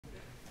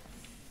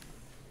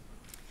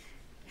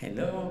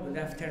Hello, good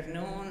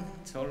afternoon.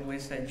 It's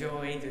always a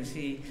joy to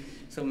see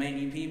so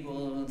many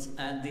people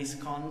at this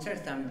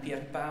concert. I'm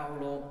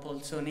Pierpaolo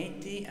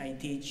Polzonetti. I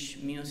teach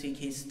music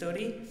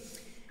history,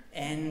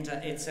 and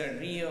it's a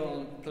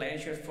real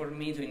pleasure for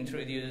me to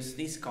introduce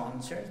this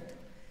concert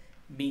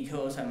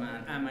because I'm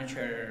an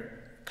amateur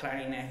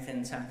clarinet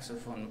and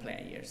saxophone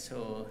player.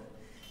 So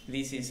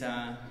this is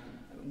a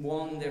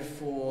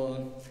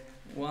wonderful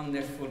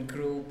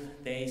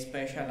group. They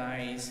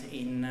specialize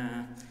in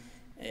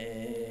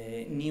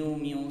new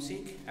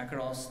music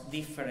across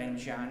different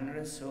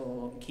genres,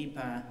 so keep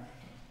an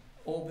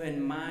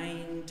open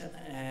mind,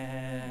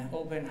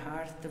 open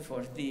heart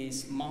for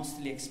this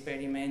mostly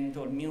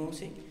experimental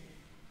music.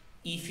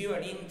 If you are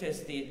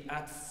interested,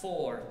 at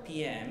 4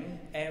 p.m.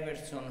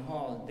 Everson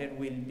Hall, there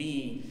will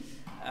be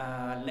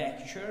a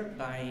lecture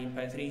by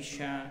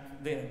Patricia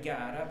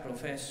Vergara,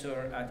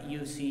 professor at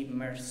UC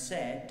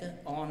Merced,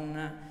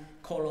 on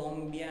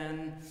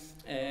Colombian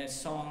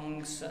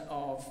songs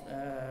of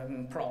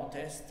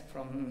protest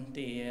from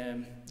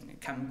the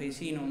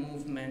campesino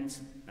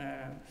movements,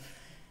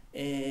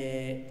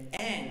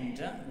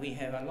 and we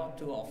have a lot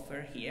to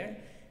offer here.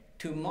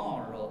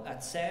 Tomorrow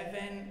at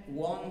 7,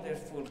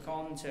 wonderful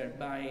concert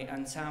by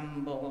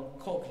ensemble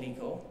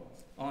Kalinkos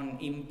on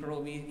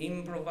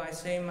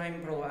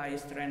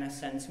semi-improvised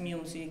Renaissance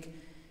music.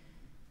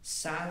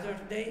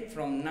 Saturday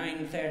from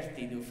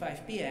 9:30 to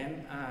 5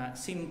 p.m. a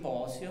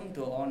symposium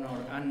to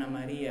honor Anna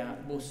Maria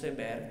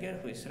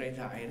Busseberger, who is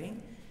retiring,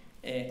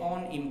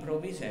 on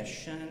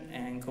improvisation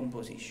and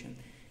composition.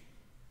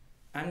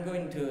 I'm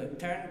going to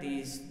turn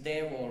this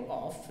devil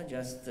off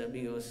just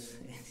because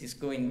it is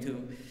going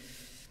to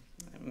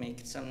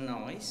make some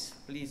noise.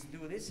 Please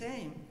do the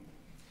same.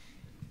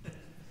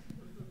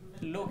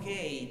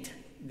 Locate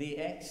the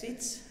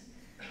exits,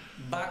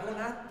 buckle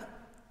up,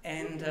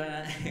 and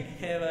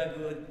have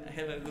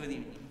a good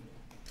evening.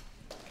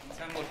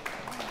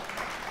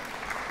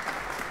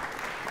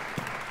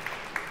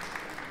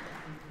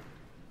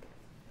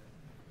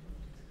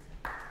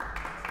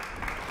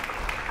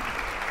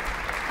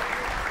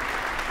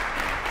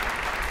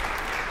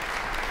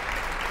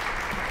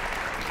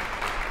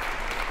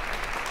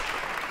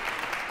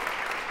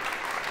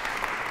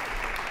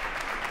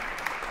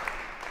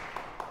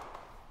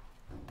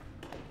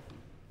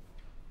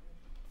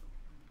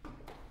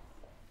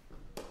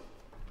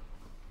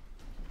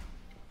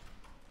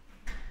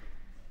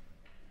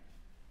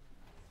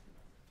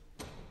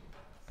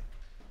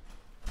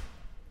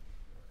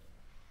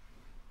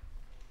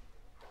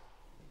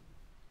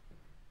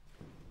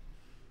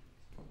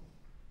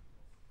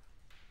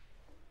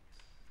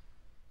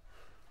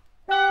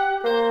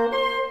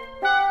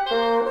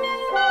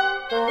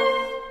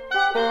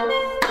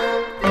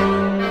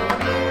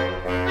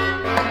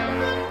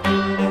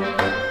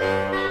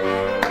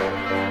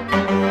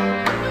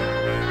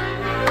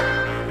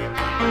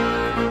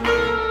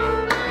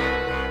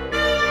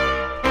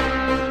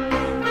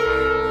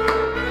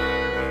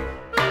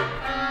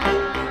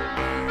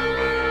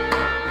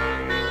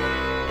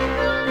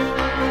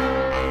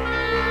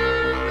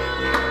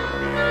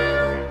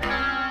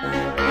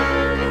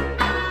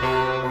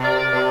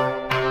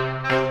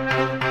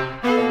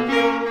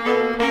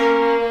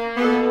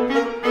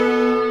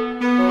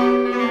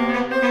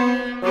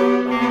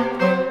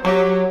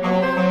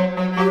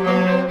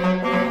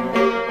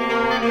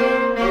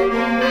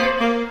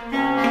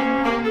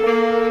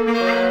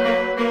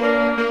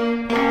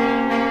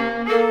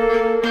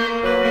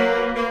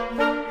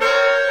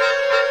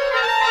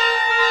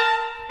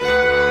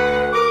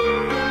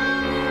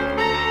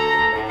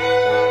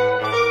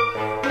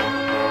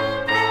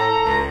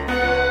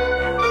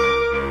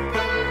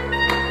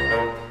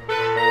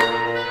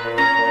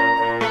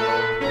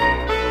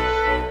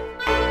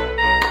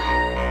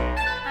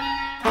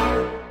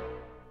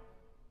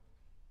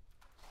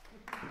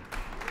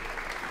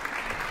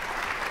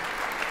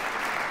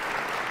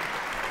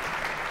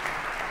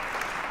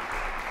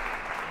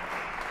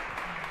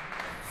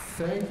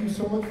 Thank you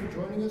so much for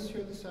joining us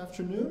here this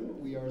afternoon.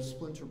 We are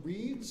Splinter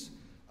Reeds.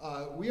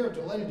 We are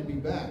delighted to be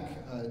back.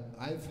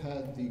 I've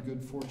had the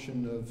good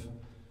fortune of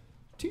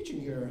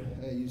teaching here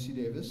at UC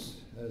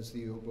Davis as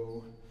the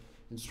oboe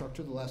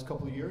instructor the last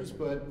couple of years,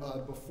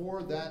 but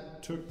before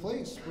that took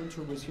place,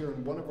 Splinter was here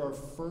in one of our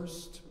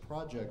first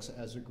projects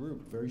as a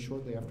group, very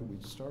shortly after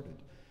we started.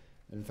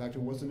 And in fact,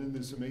 it wasn't in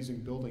this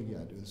amazing building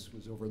yet. This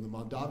was over in the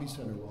Mondavi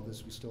Center while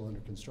this was still under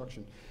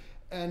construction.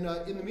 And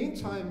in the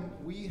meantime,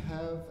 we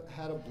have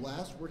had a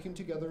blast working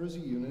together as a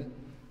unit,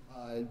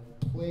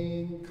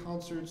 playing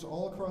concerts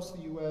all across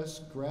the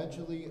US,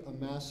 gradually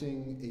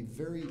amassing a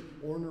very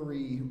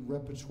ornery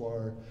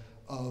repertoire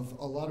of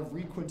a lot of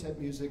reed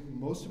quintet music,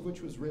 most of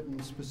which was written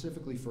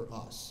specifically for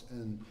us.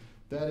 And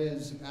that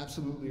is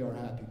absolutely our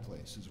happy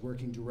place, is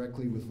working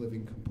directly with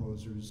living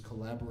composers,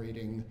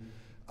 collaborating,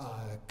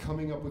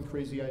 coming up with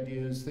crazy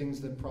ideas,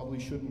 things that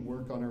probably shouldn't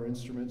work on our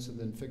instruments, and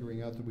then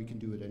figuring out that we can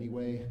do it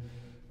anyway.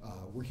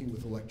 Working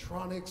with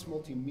electronics,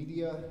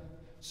 multimedia,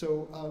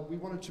 So we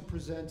wanted to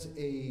present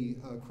a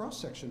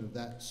cross-section of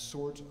that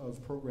sort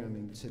of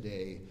programming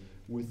today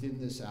within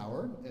this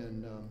hour.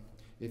 And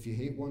if you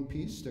hate one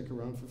piece, stick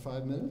around for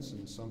 5 minutes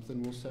and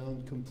something will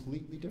sound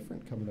completely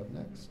different coming up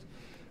next.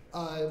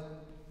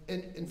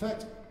 And in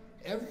fact,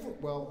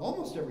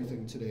 almost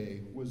everything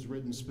today was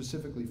written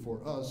specifically for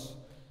us,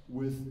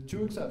 with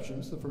two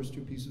exceptions, the first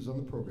two pieces on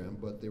the program,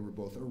 but they were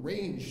both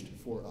arranged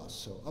for us.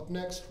 So up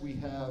next we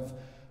have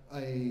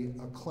a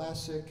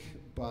classic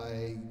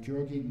by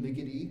György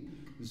Ligeti.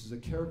 This is a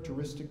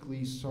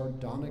characteristically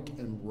sardonic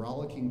and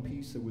rollicking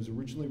piece that was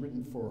originally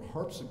written for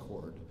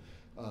harpsichord,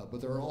 but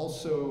there are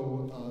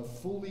also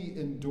fully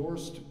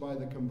endorsed by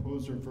the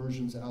composer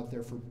versions out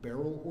there for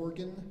barrel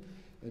organ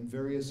and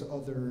various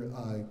other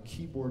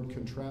keyboard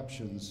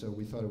contraptions, so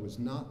we thought it was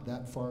not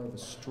that far of a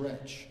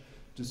stretch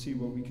to see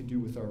what we could do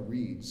with our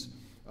reeds.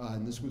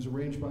 And this was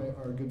arranged by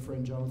our good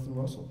friend Jonathan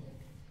Russell.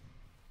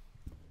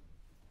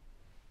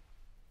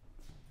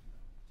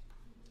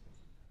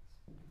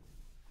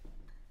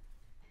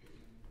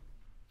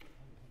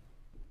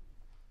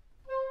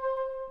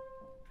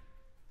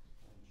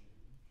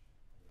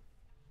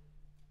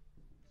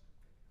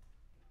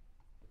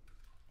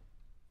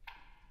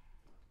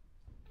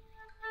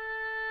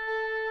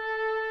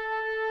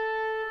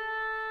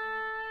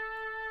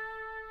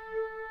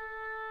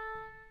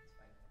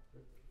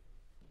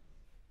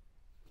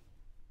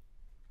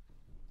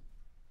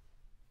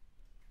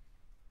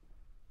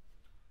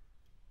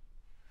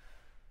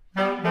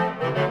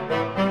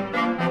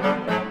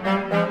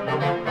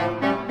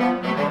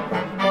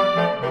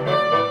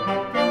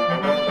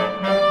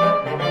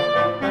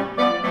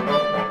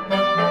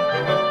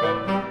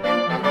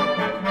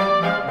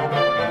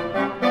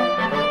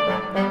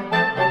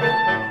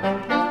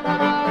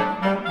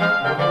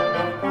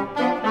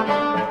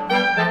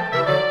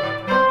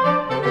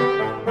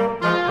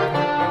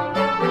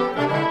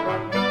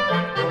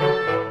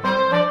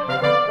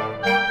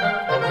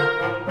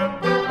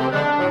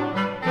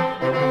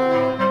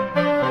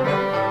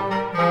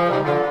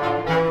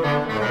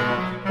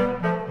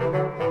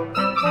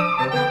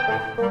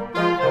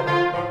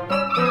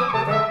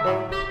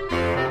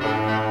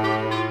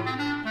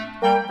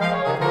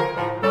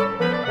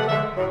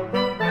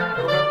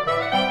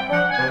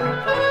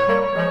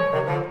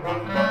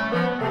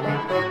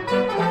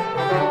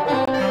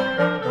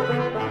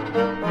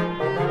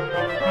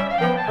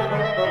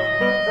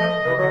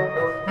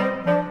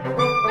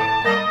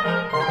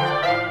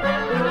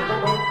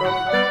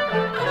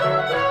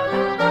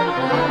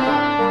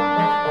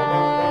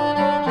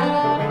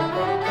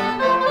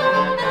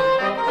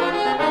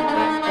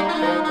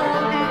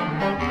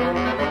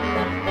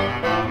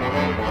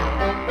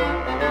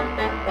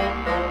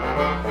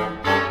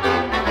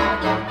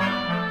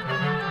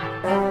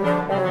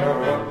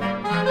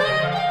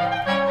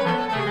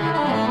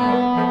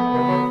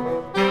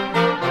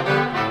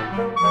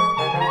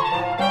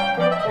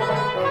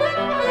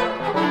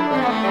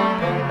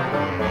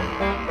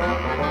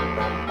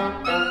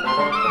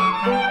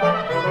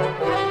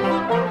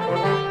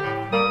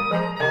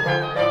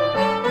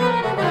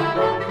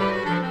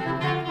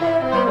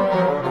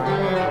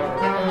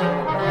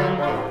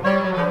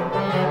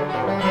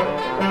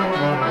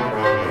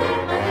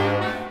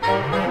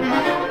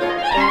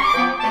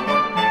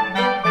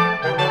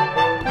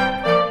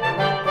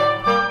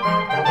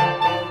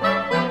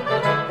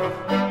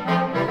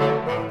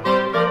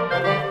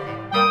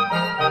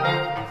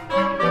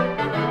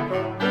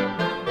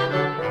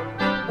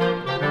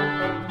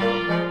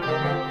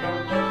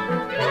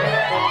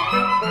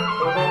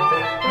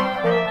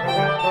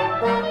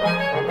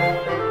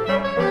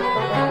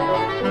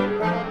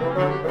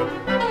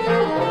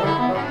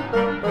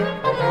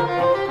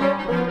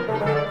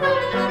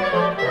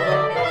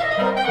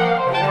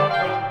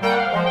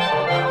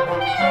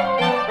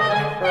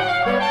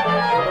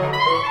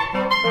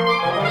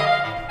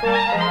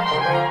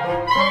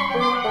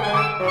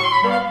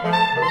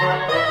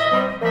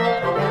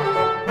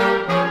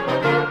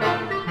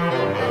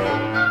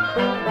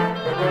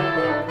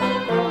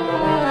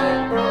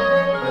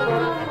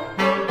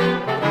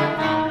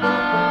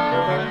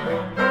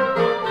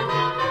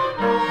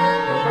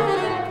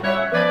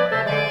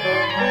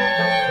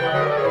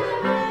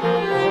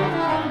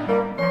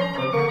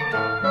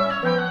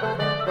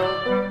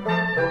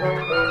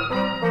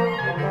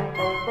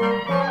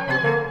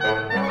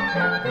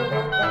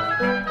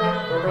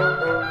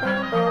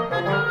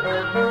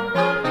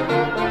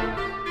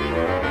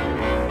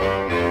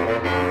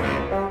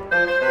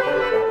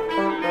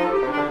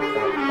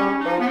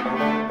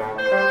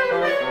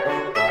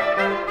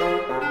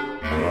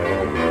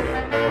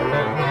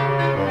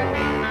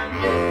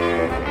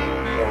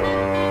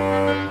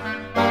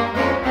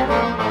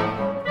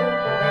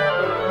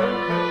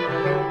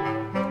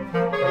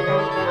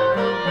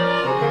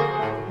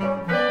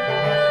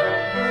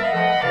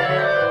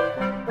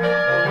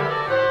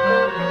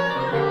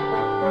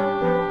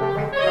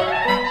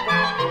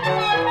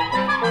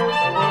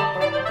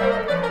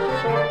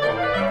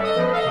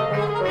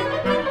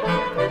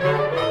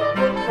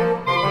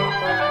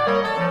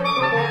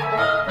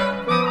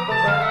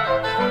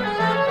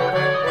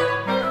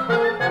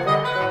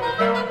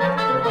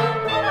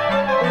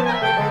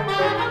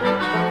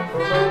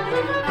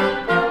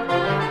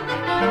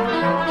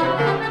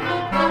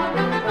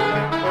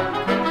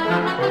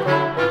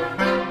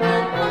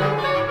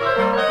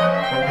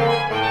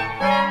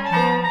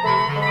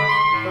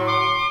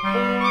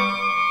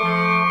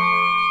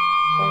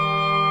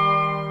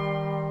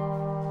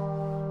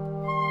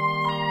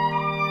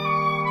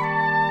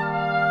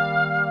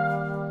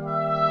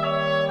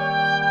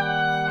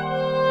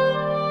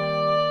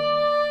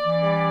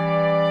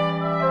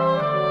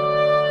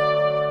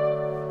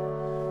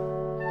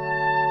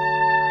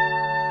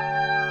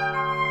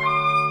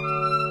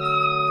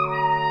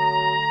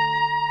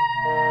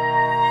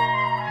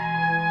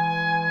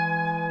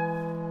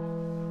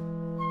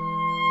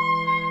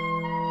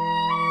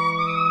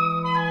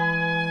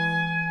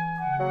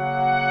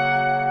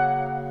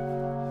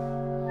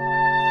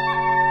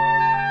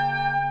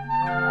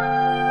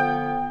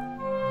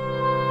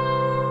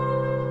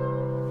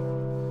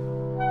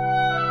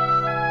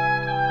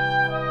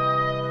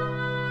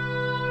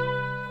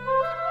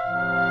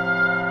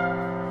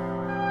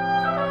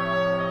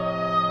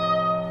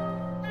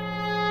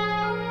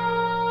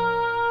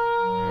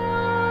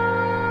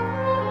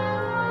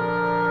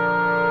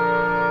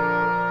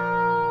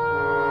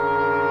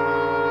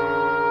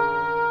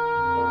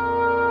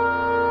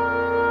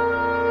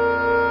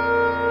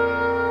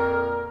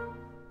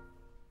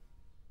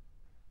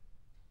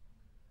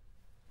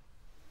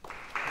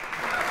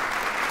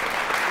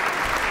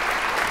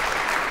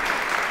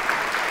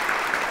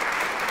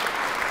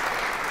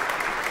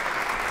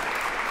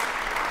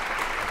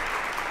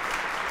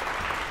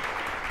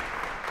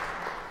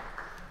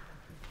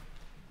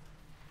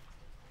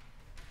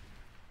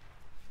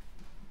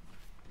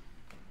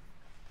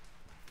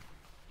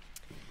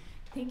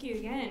 thank you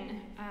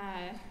again.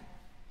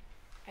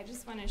 I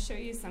just want to show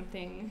you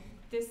something.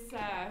 This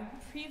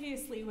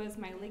previously was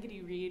my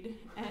liggity reed,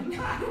 and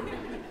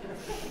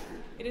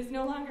it is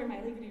no longer my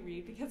liggity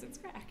reed because it's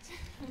cracked.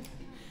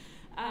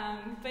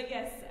 But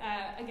yes,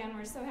 again,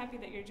 we're so happy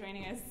that you're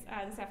joining us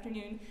this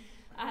afternoon.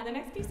 The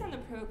next piece on the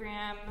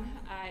program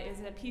is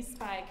a piece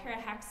by Kara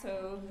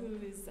Haxo,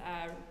 who's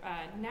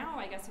now,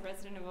 I guess, a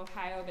resident of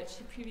Ohio, but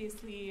she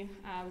previously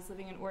was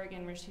living in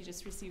Oregon, where she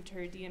just received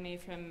her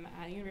DMA from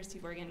the University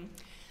of Oregon.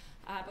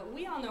 But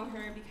we all know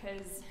her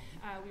because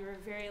we were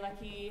very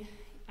lucky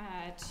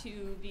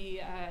to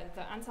be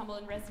the ensemble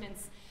in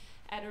residence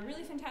at a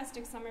really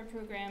fantastic summer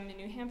program in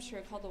New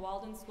Hampshire called the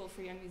Walden School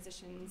for Young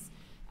Musicians.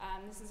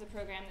 This is a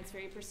program that's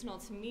very personal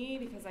to me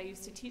because I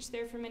used to teach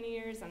there for many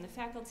years on the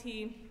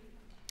faculty.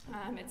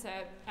 It's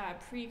a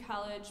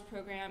pre-college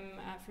program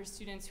for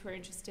students who are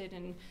interested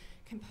in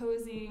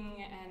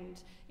composing and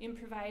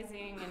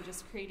improvising and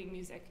just creating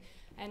music.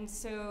 And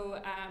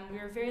so we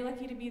were very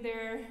lucky to be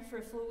there for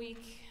a full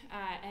week,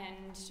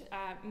 and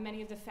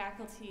many of the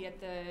faculty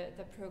at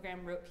the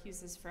program wrote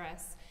pieces for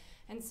us.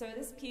 And so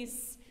this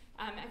piece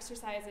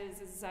exercises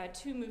is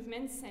 2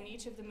 movements, and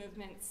each of the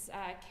movements,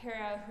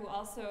 Kara, who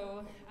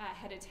also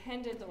had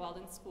attended the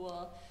Walden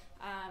School,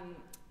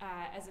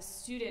 as a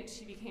student,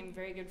 she became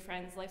very good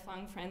friends,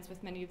 lifelong friends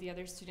with many of the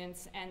other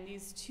students, and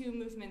these 2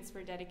 movements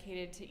were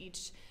dedicated to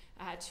each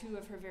 2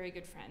 of her very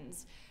good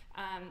friends.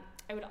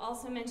 I would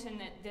also mention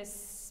that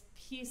this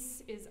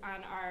piece is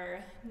on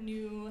our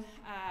new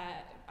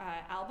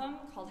album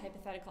called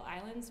Hypothetical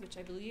Islands, which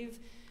I believe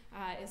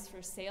is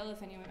for sale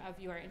if any of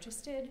you are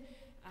interested.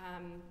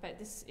 But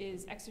this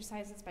is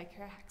Exercises by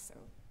Kara Haxo.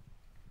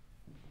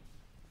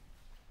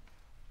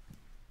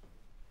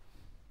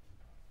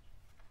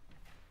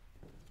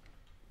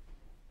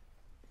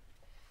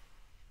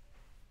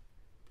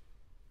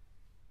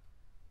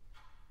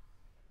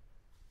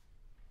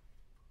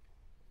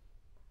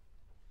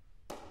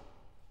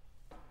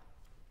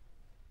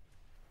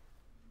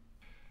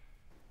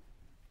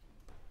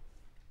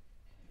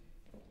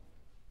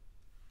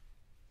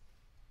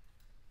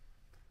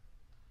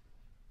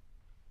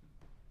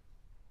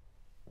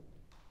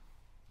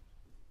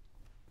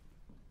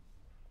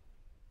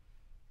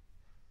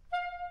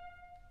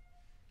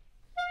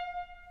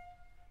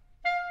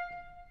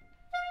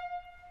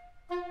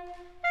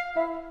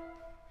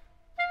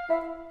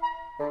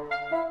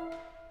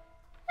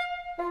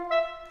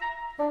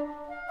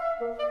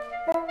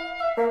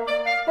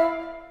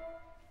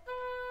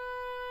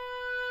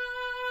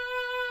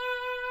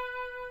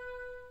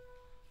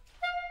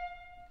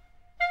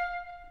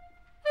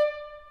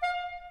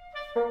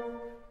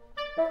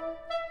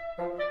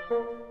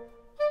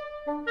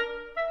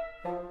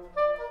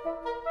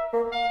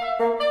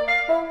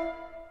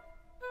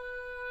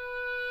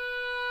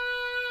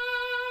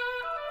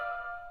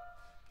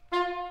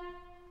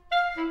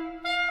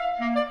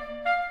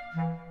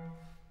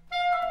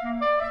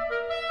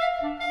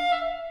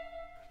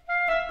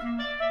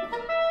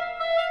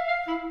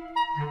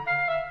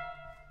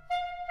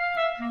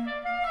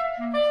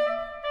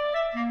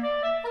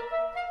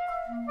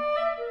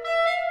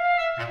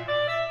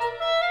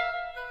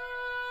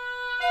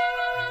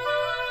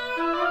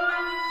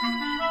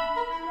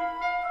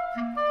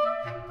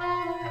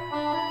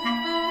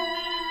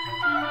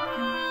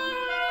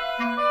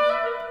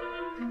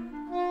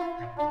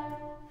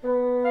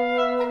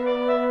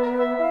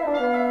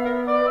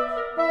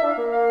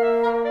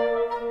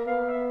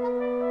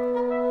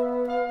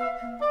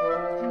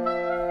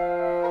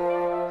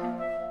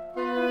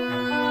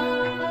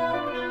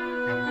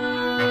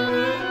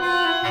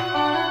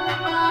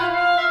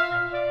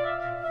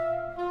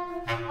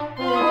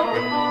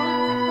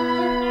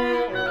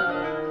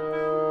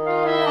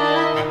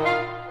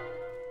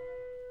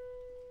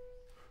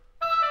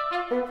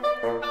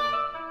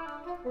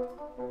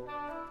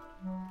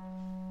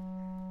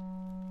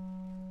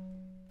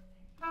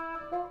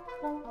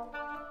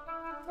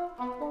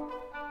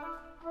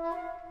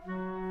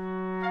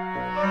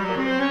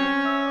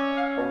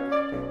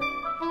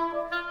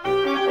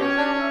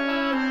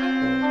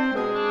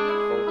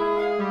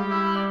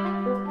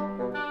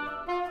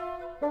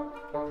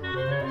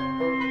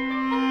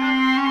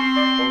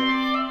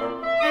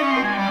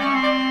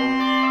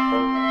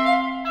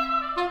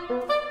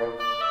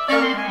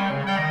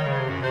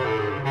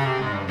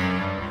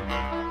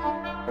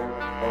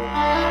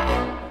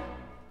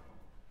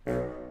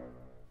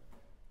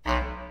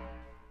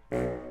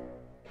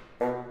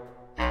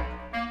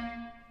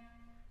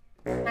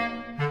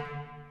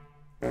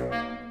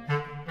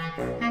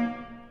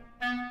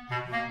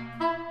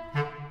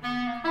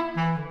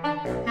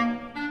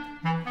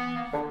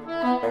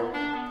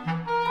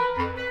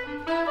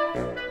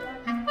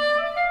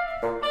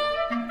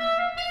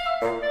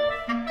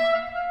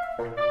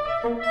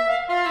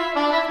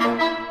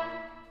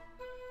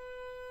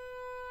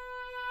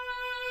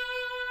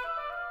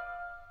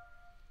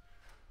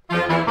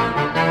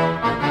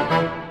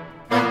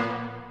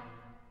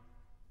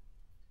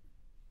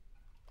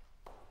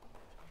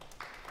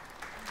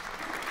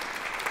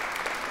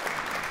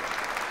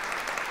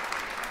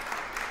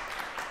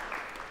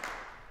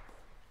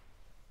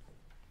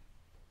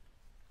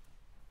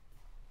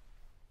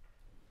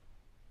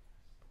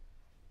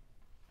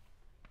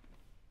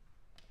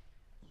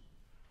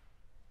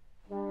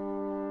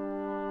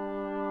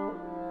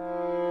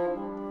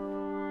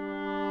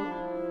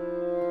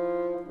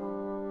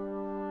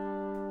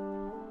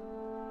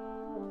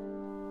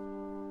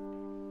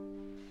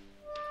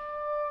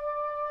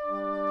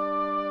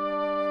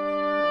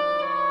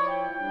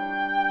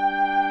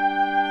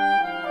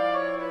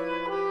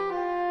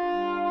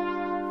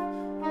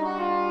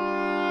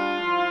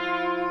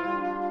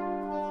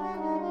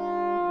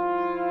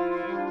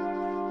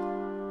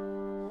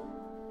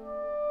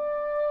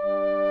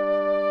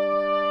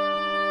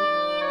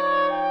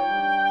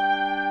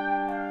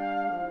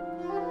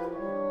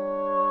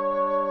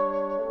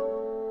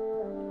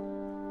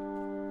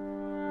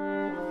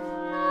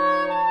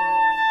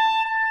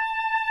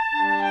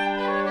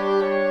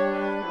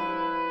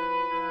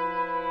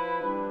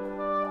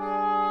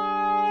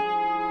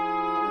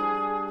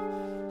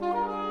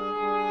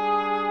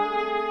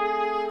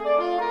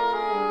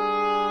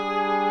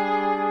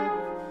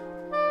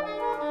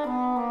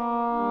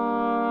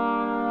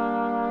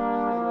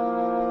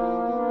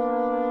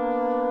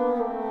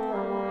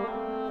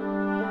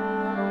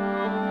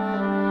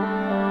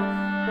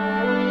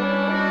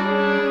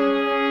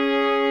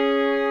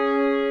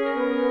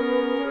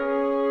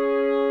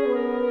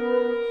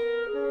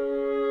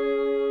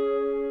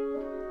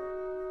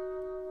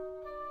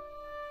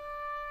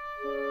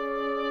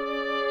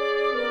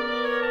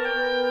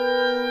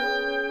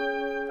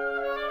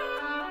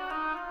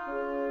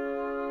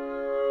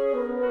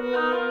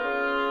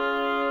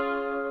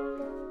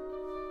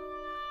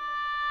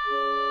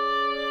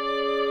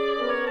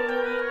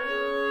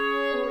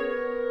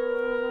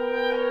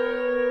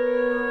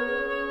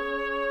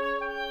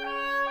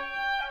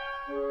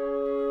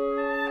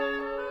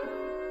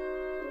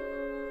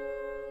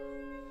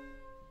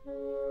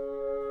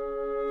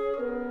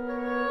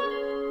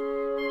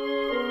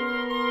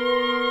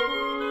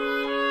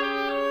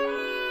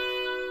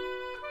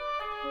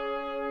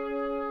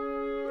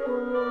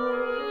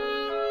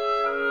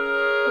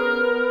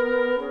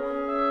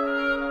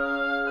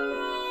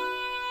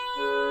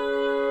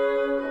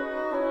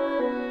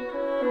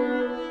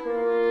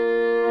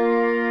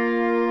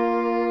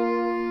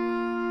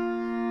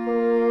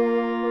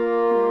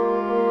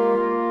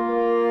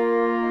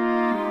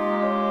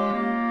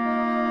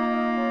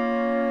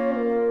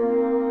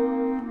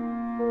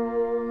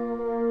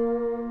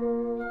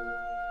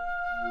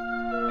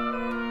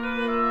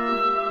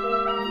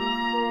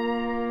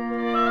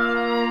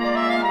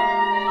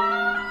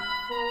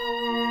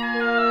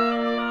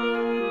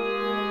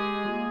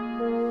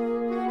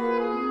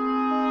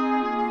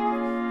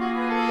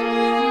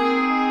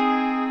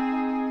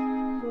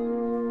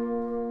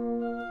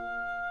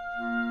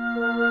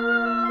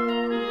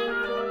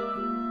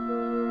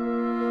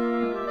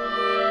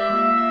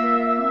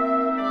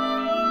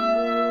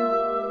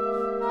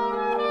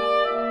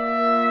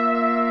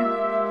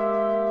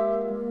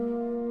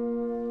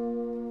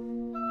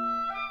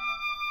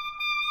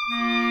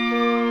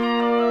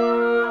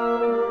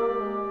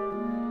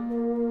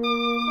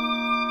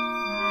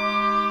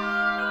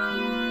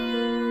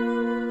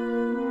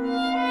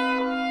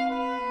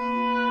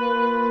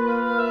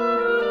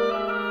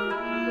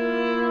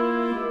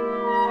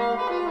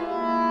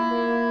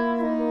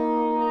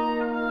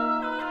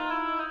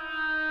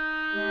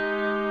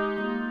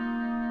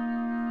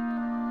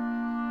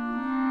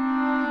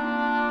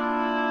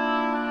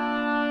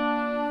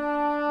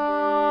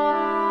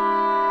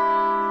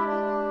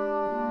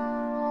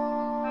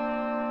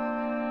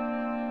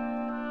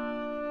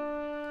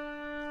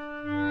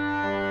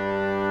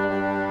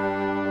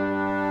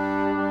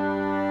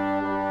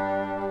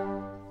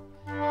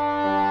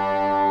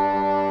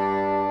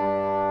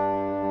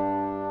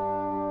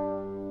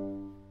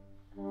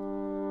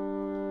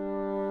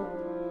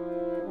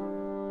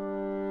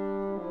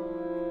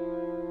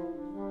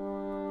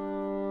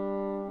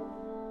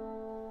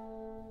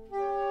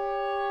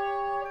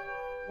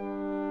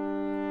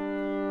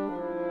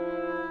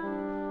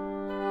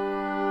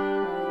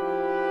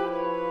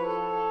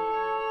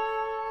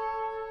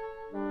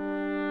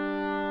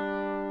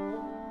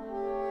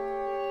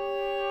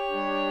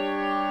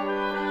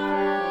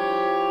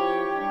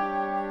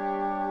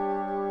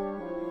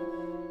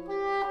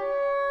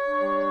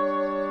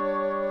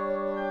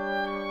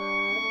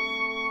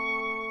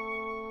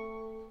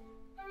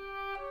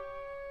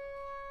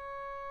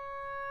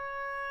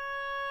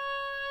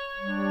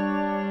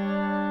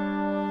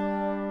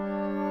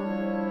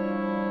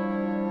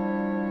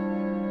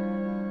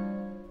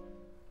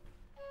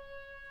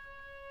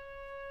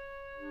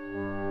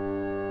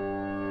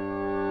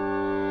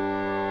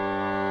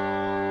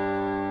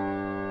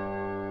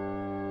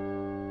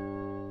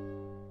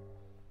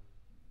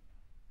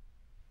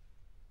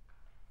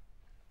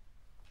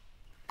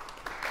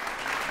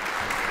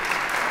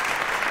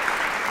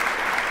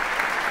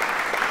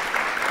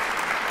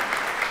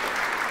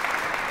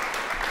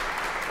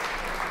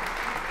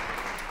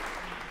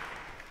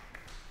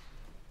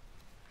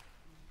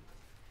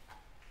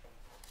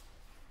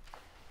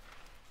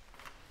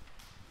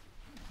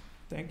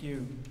 Thank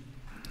you.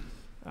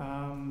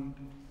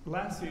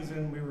 Last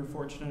season, we were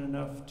fortunate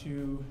enough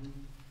to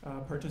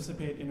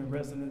participate in a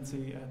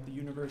residency at the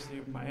University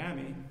of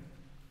Miami.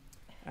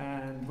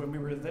 And when we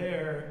were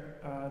there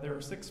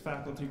were 6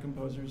 faculty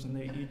composers, and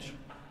they each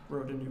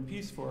wrote a new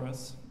piece for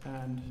us.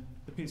 And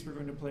the piece we're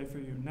going to play for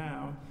you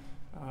now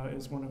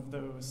is one of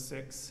those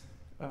 6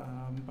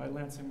 by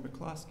Lansing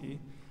McCloskey.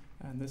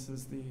 And this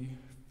is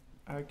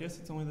I guess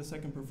it's only the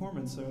 2nd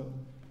performance, so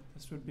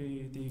this would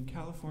be the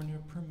California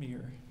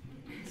premiere.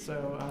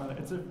 So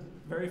it's a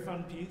very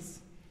fun piece,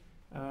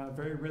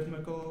 very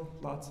rhythmical,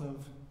 lots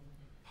of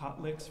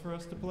hot licks for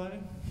us to play.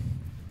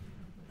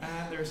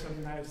 And there's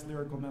some nice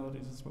lyrical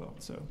melodies as well.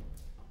 So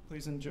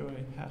please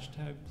enjoy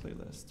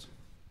 #playlist.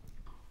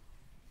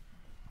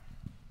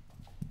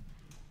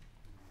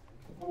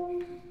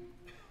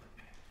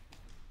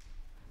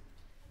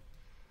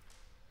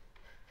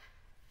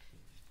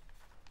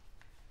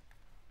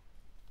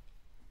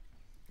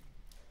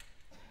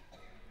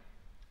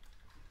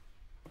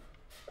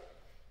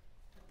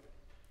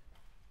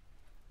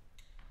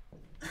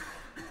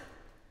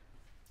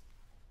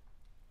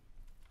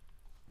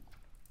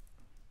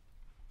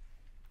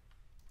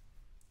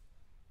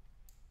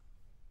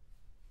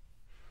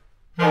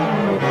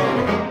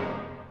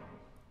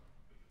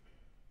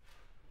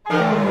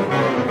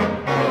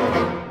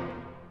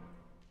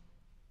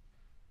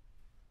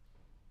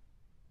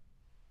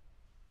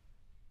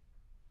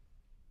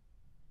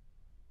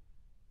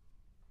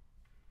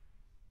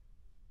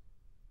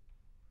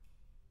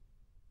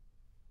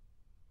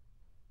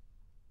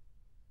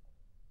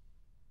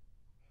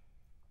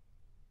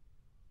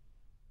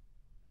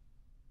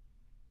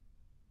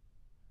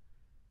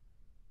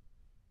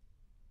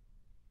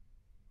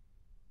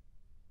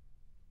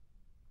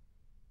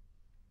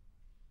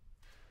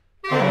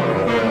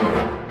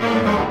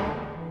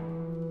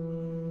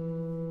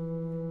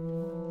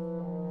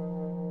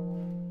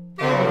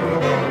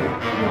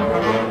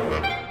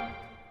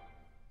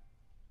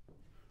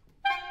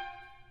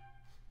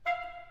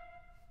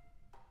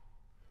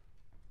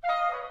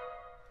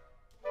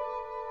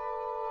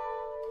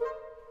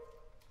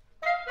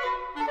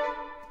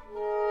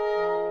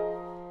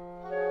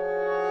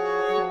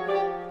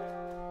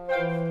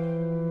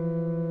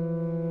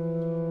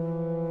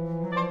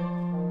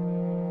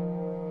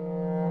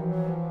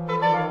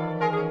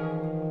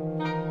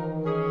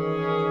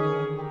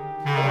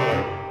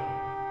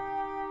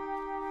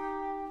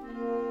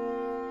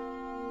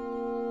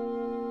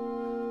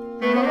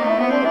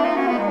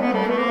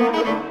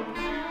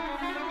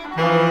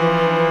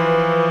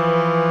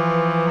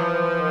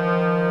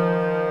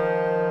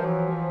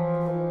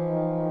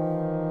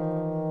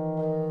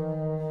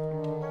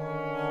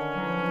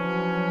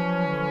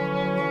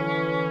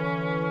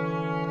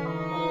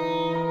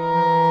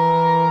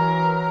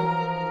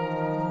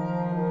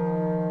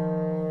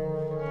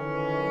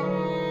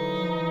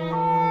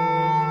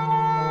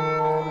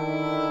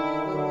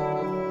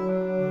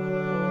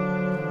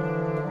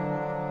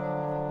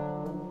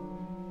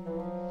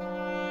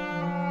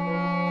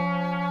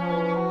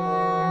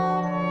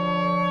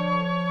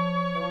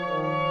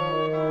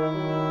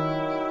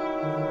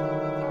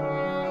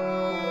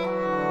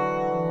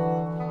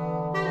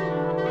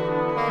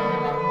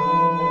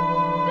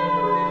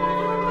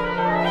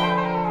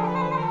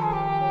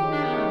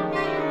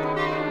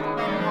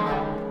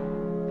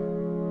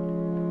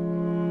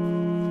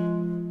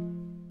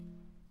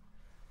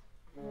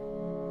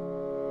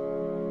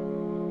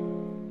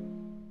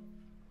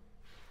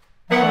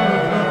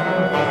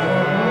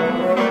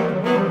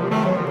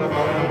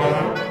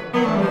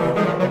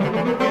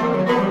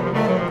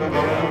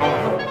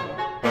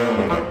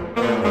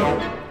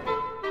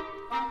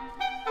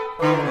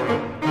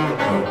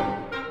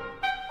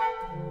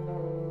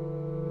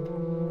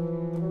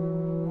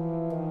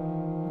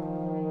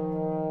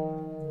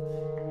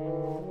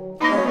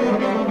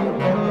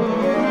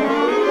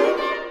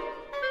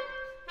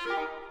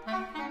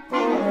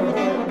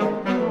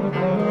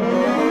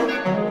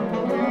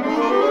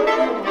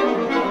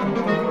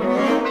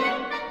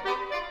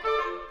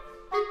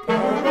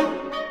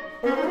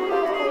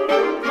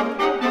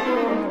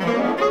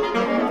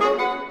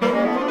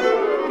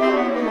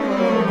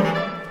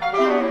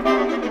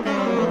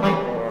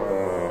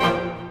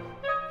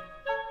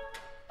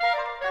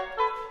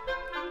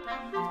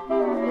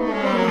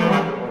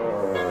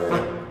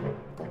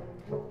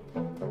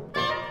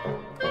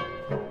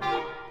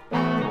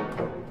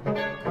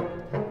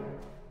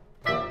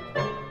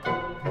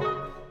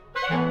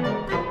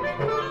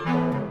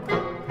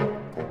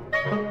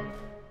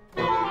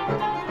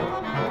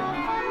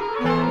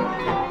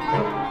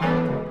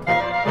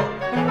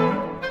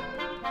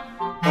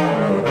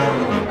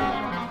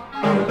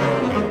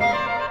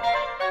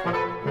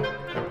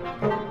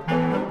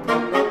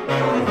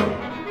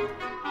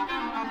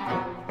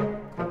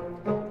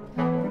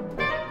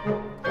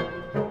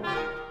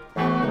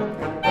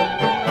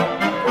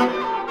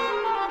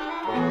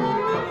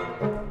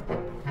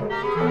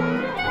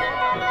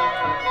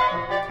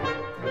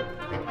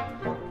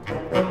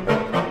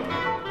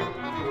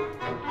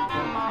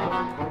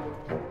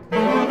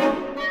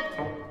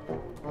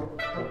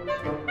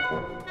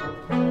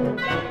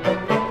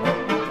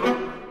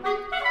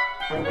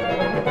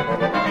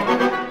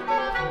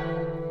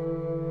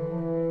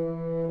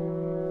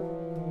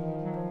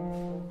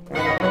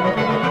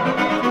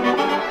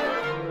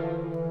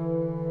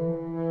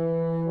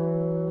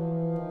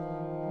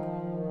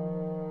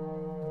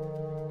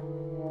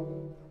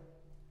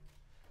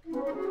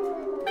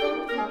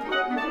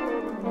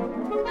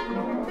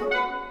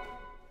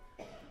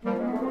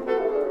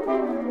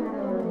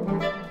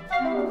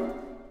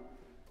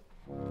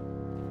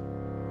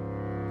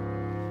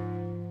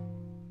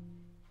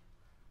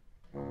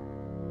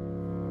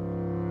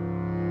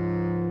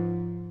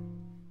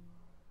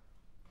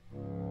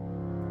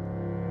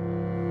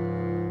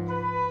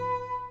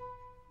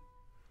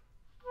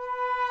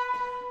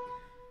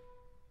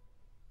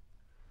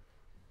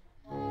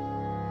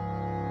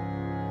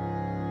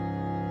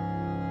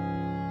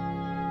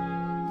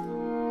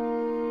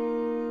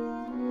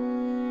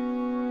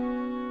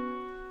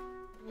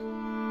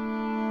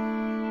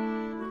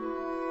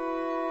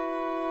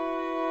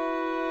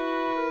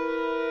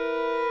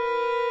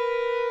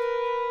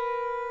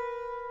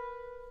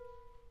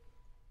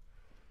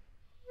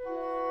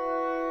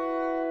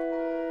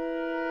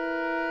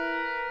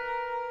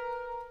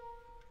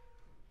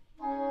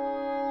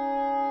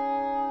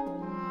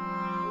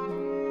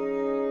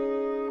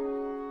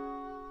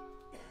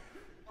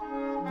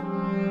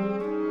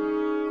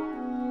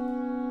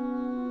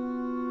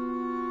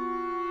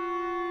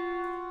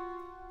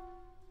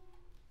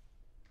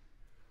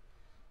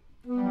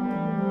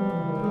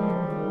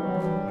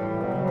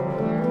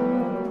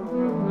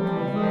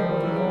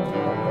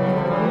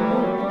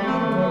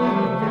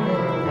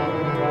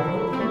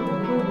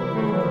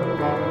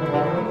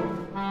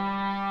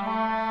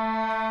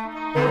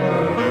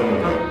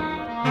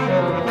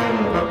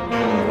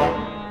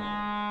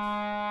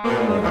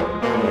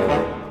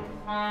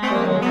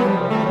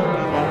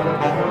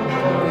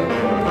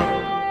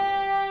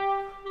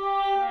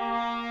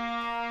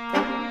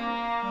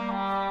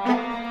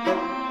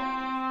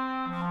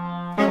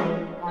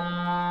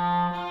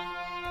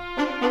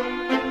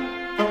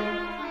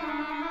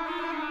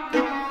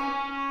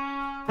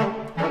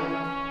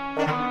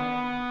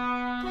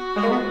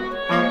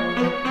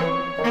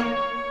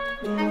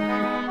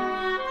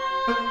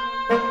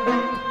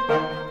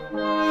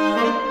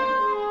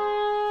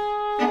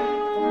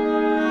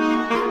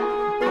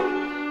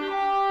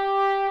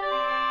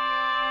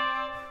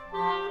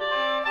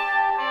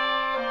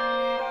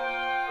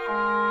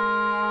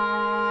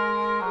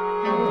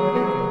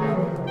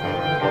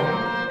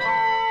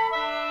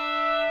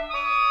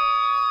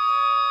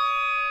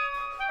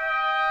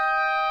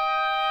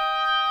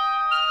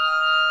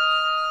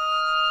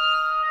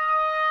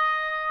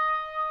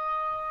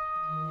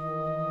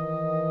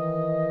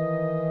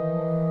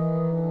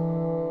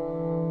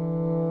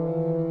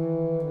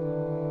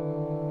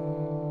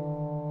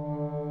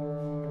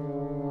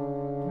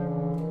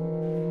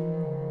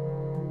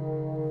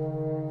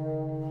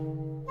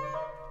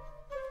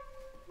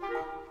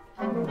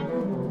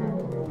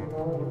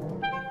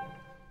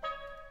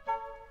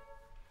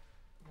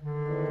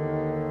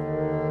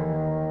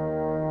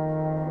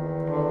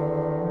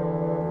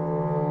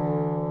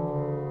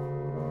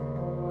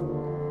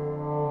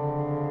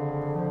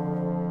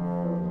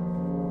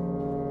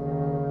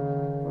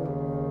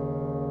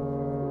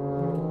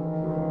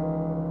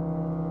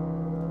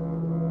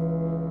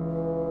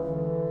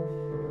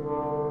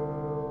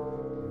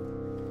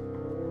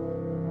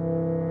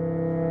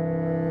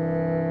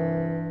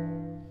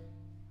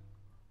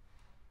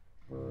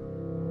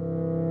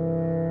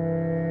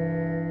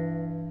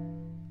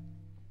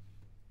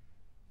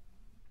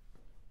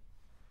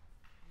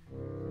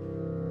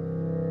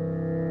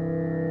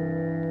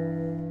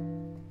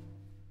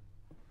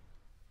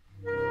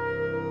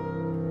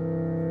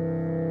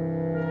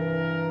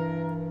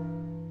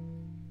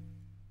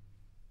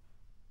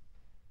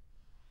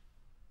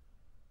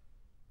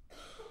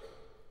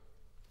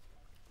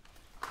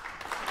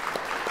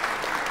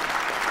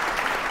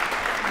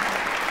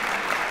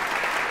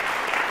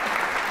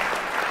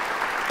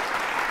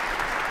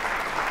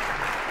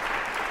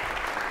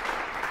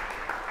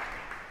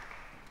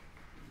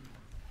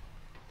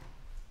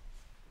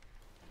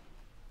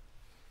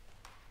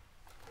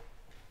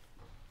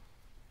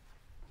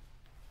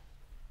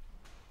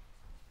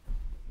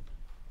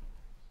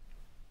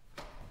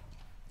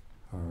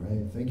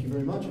 Thank you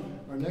very much.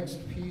 Our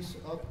next piece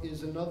up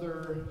is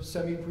another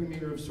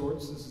semi-premiere of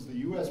sorts. This is the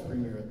U.S.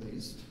 premiere, at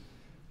least,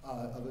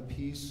 of a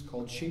piece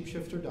called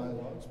Shapeshifter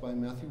Dialogues by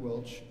Matthew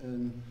Welch.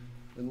 And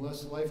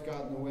unless life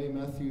got in the way,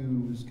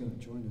 Matthew is going to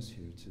join us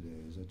here today.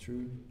 Is that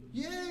true?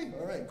 Yay!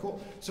 All right,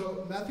 cool.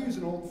 So Matthew's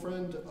an old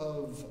friend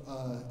of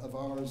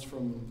ours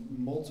from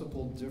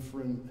multiple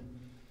different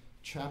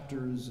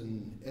chapters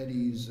and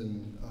eddies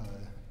and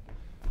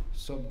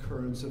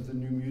subcurrents of the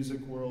new music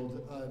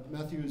world.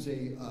 Matthew is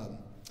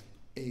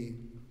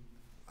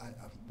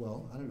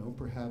well, I don't know,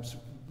 perhaps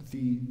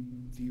the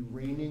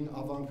reigning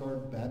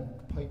avant-garde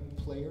bagpipe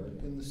player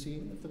in the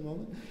scene at the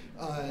moment.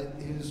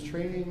 His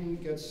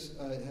training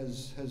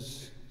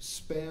has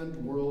spanned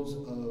worlds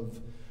of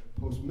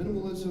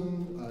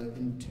post-minimalism,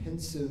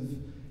 intensive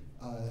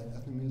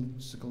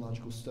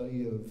ethnomusicological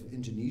study of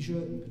Indonesia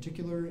in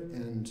particular,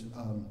 and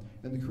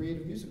the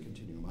creative music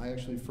continuum. I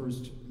actually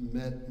first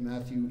met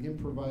Matthew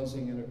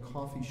improvising in a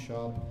coffee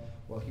shop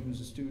while he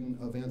was a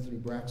student of Anthony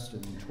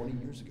Braxton 20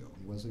 years ago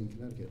in Wesleyan,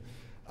 Connecticut.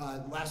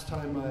 Last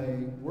time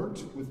I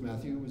worked with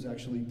Matthew was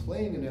actually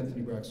playing an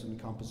Anthony Braxton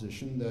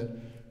composition that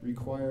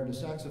required a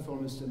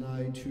saxophonist and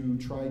I to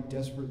try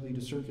desperately to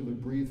circular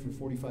breathe for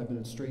 45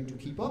 minutes straight to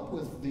keep up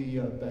with the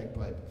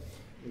bagpipe.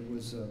 It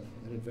was an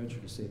adventure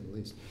to say the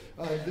least.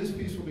 This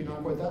piece will be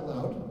not quite that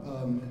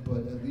loud,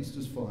 but at least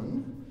as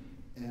fun.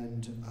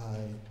 And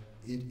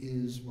it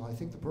is, well, I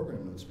think the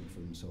program notes speak for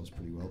themselves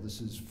pretty well.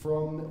 This is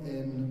from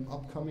an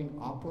upcoming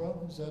opera.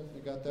 I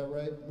got that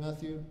right,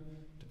 Matthew?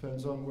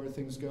 Depends on where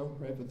things go,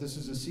 right? But this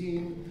is a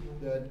scene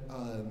that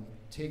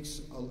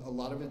takes a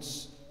lot of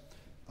its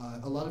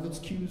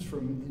cues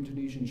from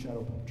Indonesian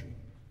shadow poetry.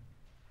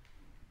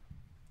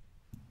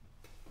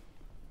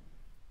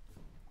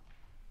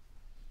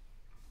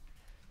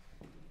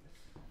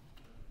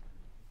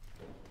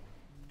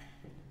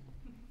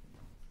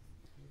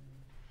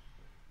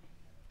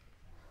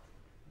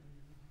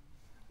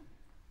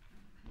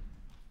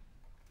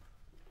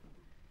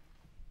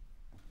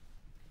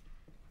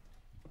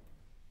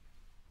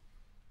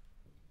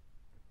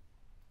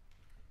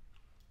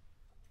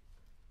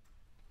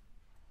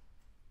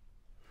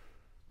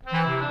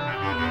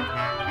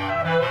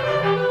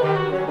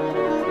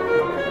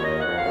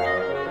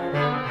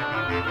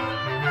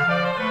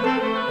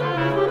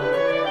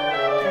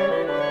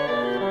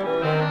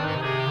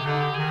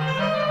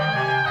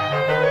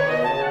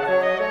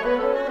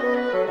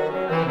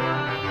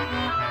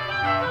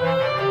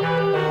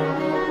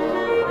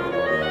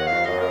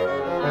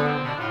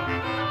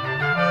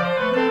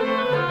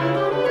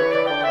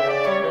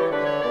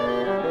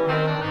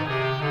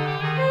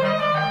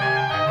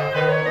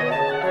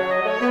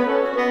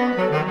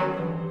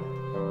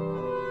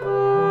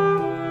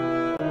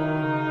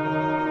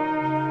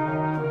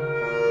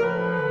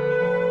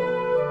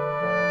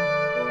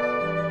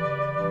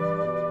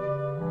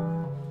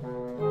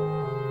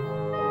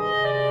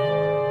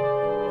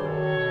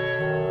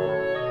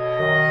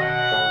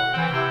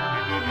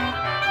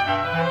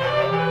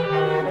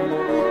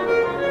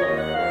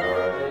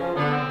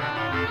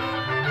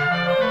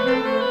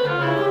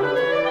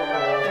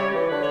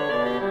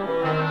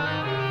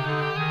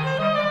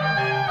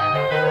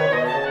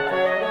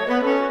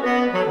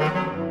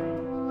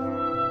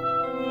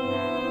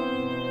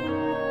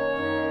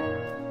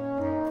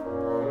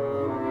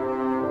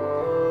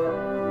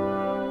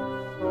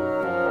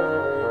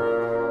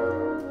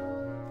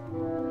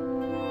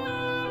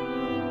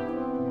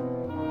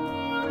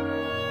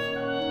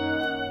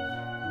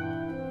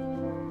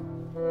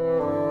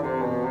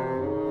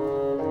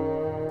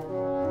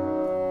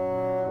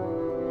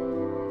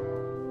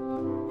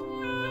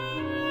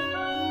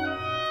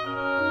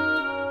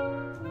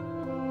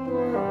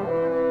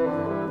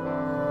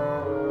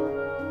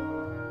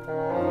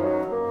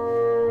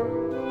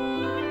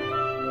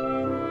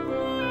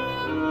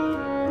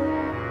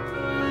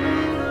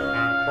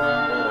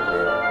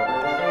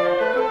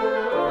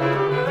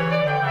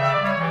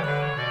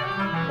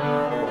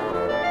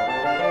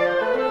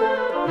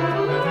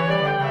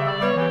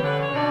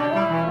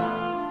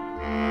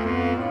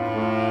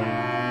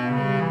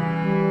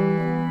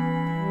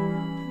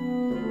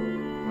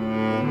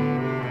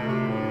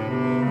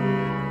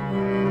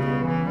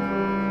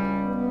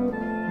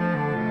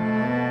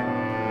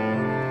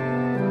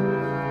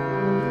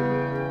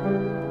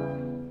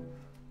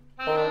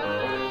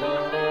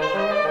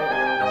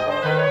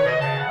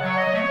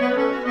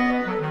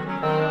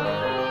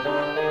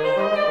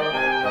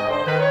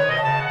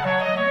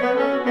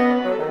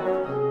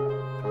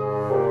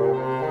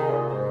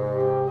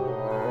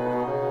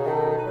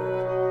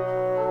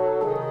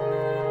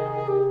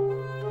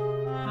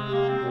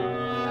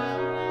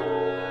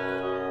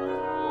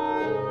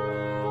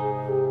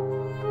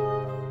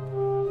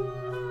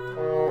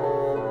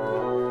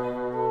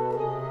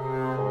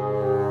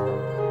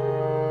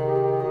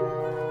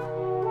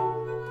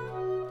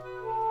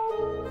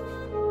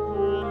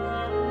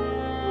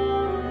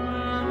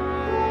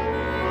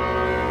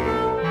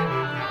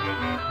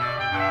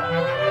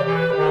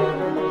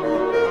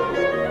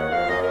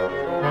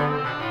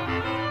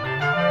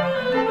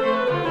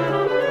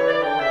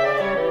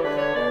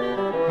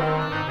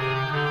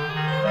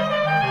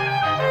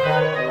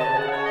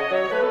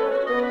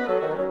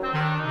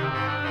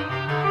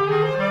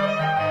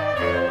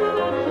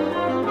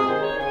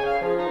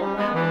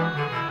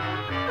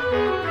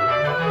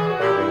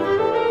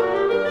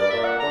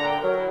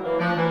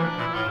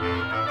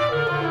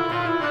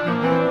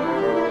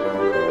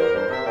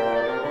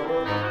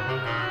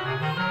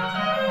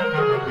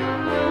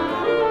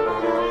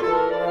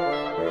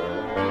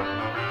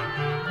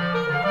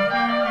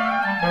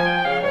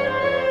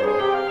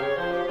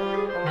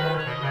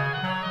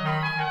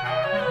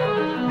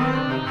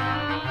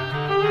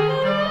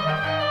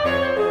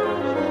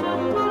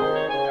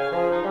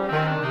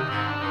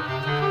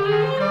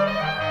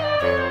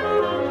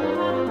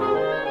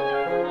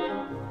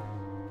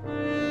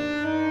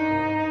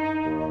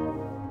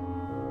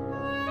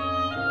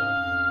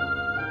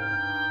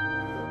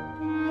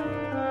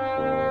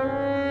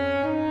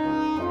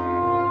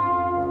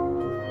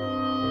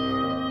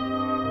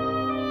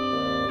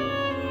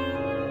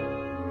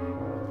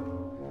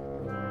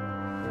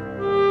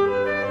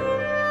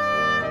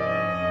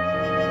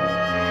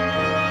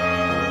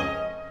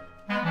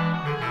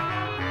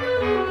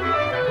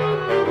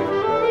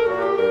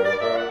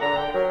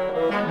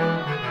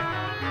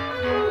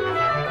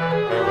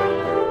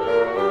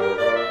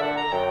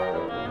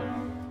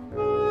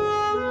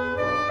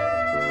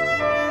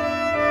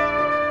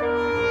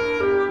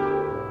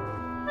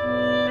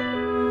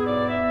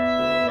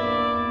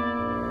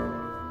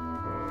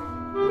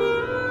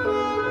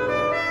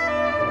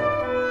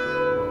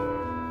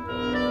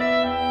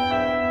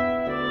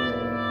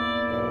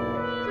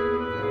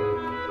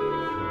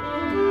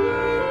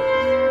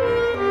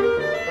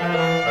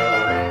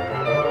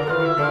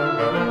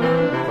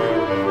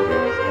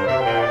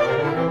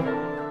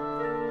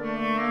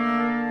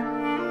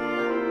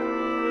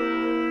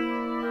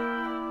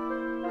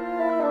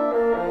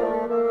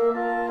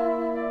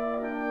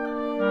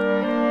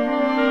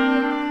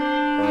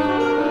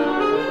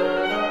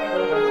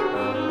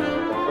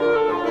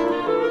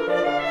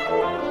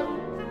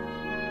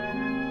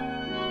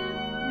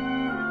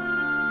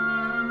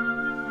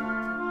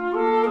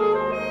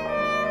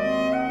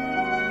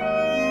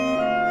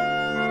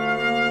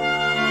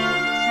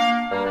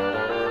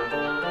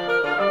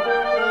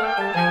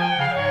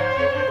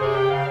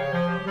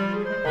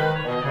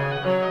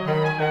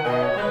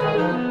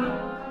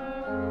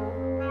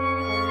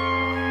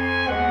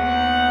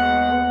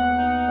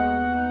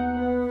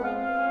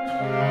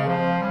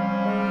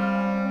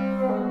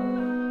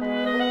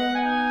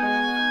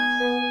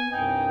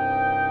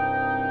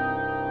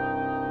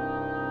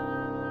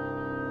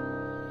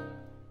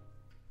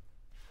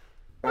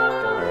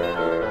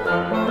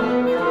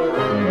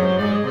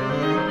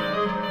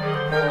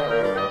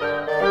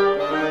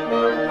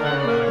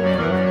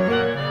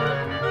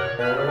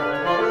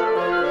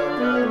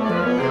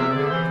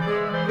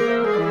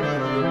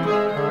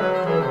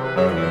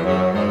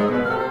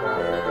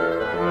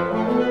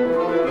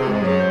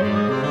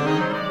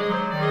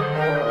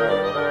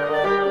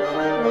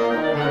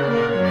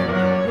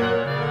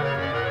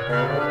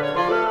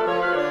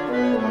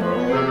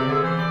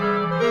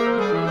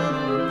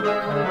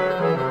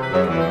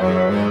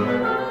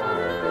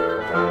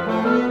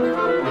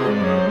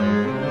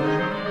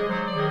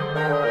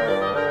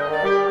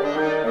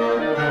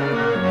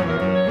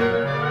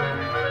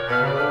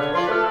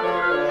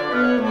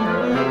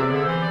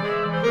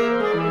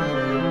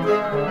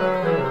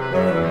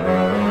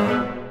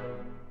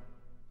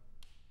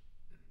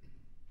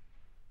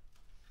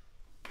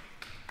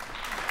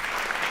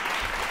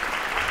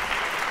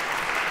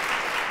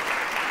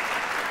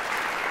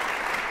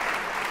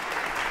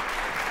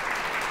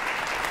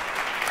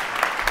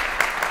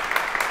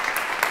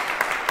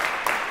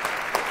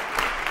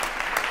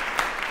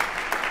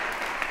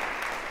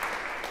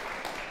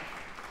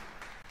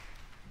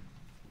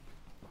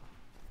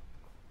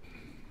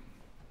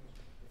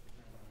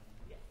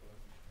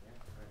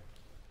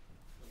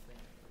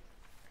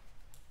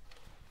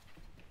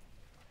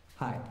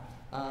 Hi.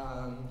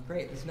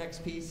 Great. This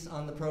next piece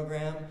on the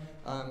program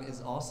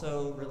is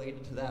also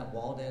related to that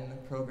Walden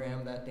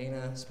program that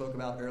Dana spoke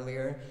about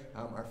earlier.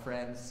 Our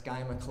friend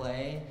Sky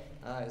McClay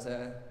is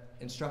an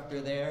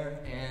instructor there,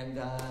 and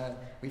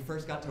we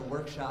first got to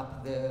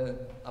workshop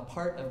a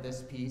part of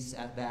this piece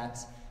at that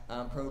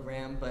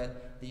program,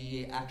 but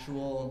the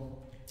actual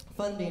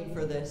funding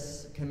for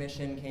this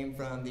commission came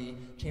from the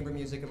Chamber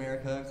Music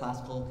America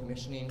Classical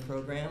Commissioning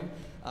Program.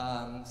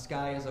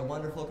 Sky is a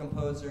wonderful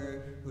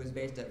composer who is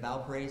based at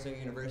Valparaiso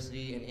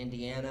University in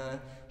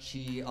Indiana.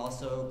 She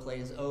also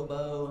plays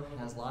oboe,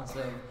 has lots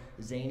of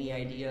zany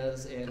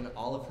ideas in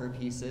all of her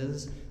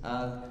pieces.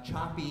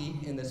 Choppy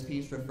in this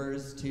piece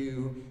refers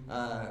to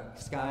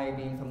Sky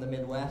being from the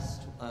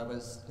Midwest.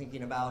 Was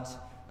thinking about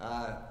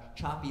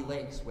choppy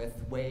lakes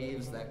with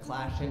waves that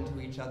clash into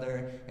each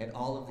other and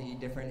all of the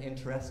different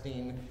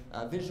interesting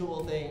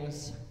visual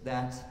things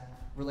that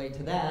relate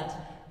to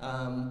that.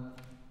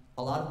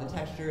 A lot of the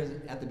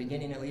texture, at the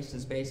beginning at least,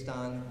 is based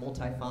on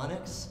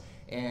multiphonics,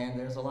 and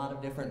there's a lot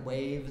of different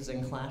waves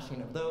and clashing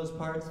of those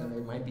parts, and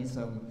there might be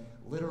some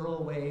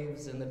literal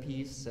waves in the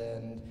piece,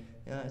 and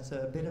it's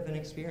a bit of an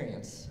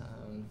experience.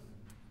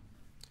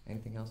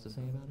 Anything else to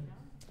say about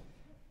it?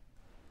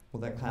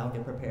 We'll let Kyle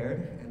get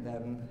prepared, and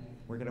then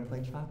we're going to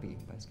play Choppy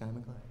by Sky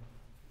McClay.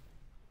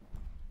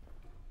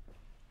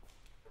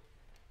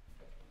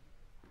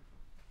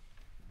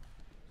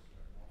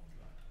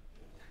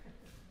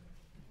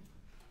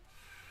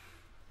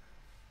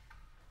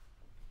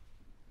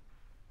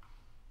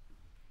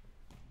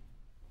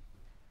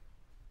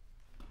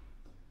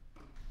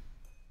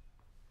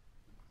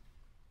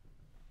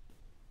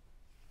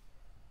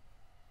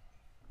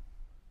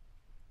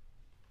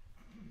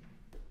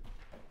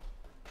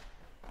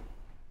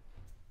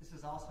 This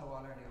is also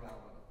on our new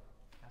album.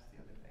 That's the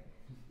other thing.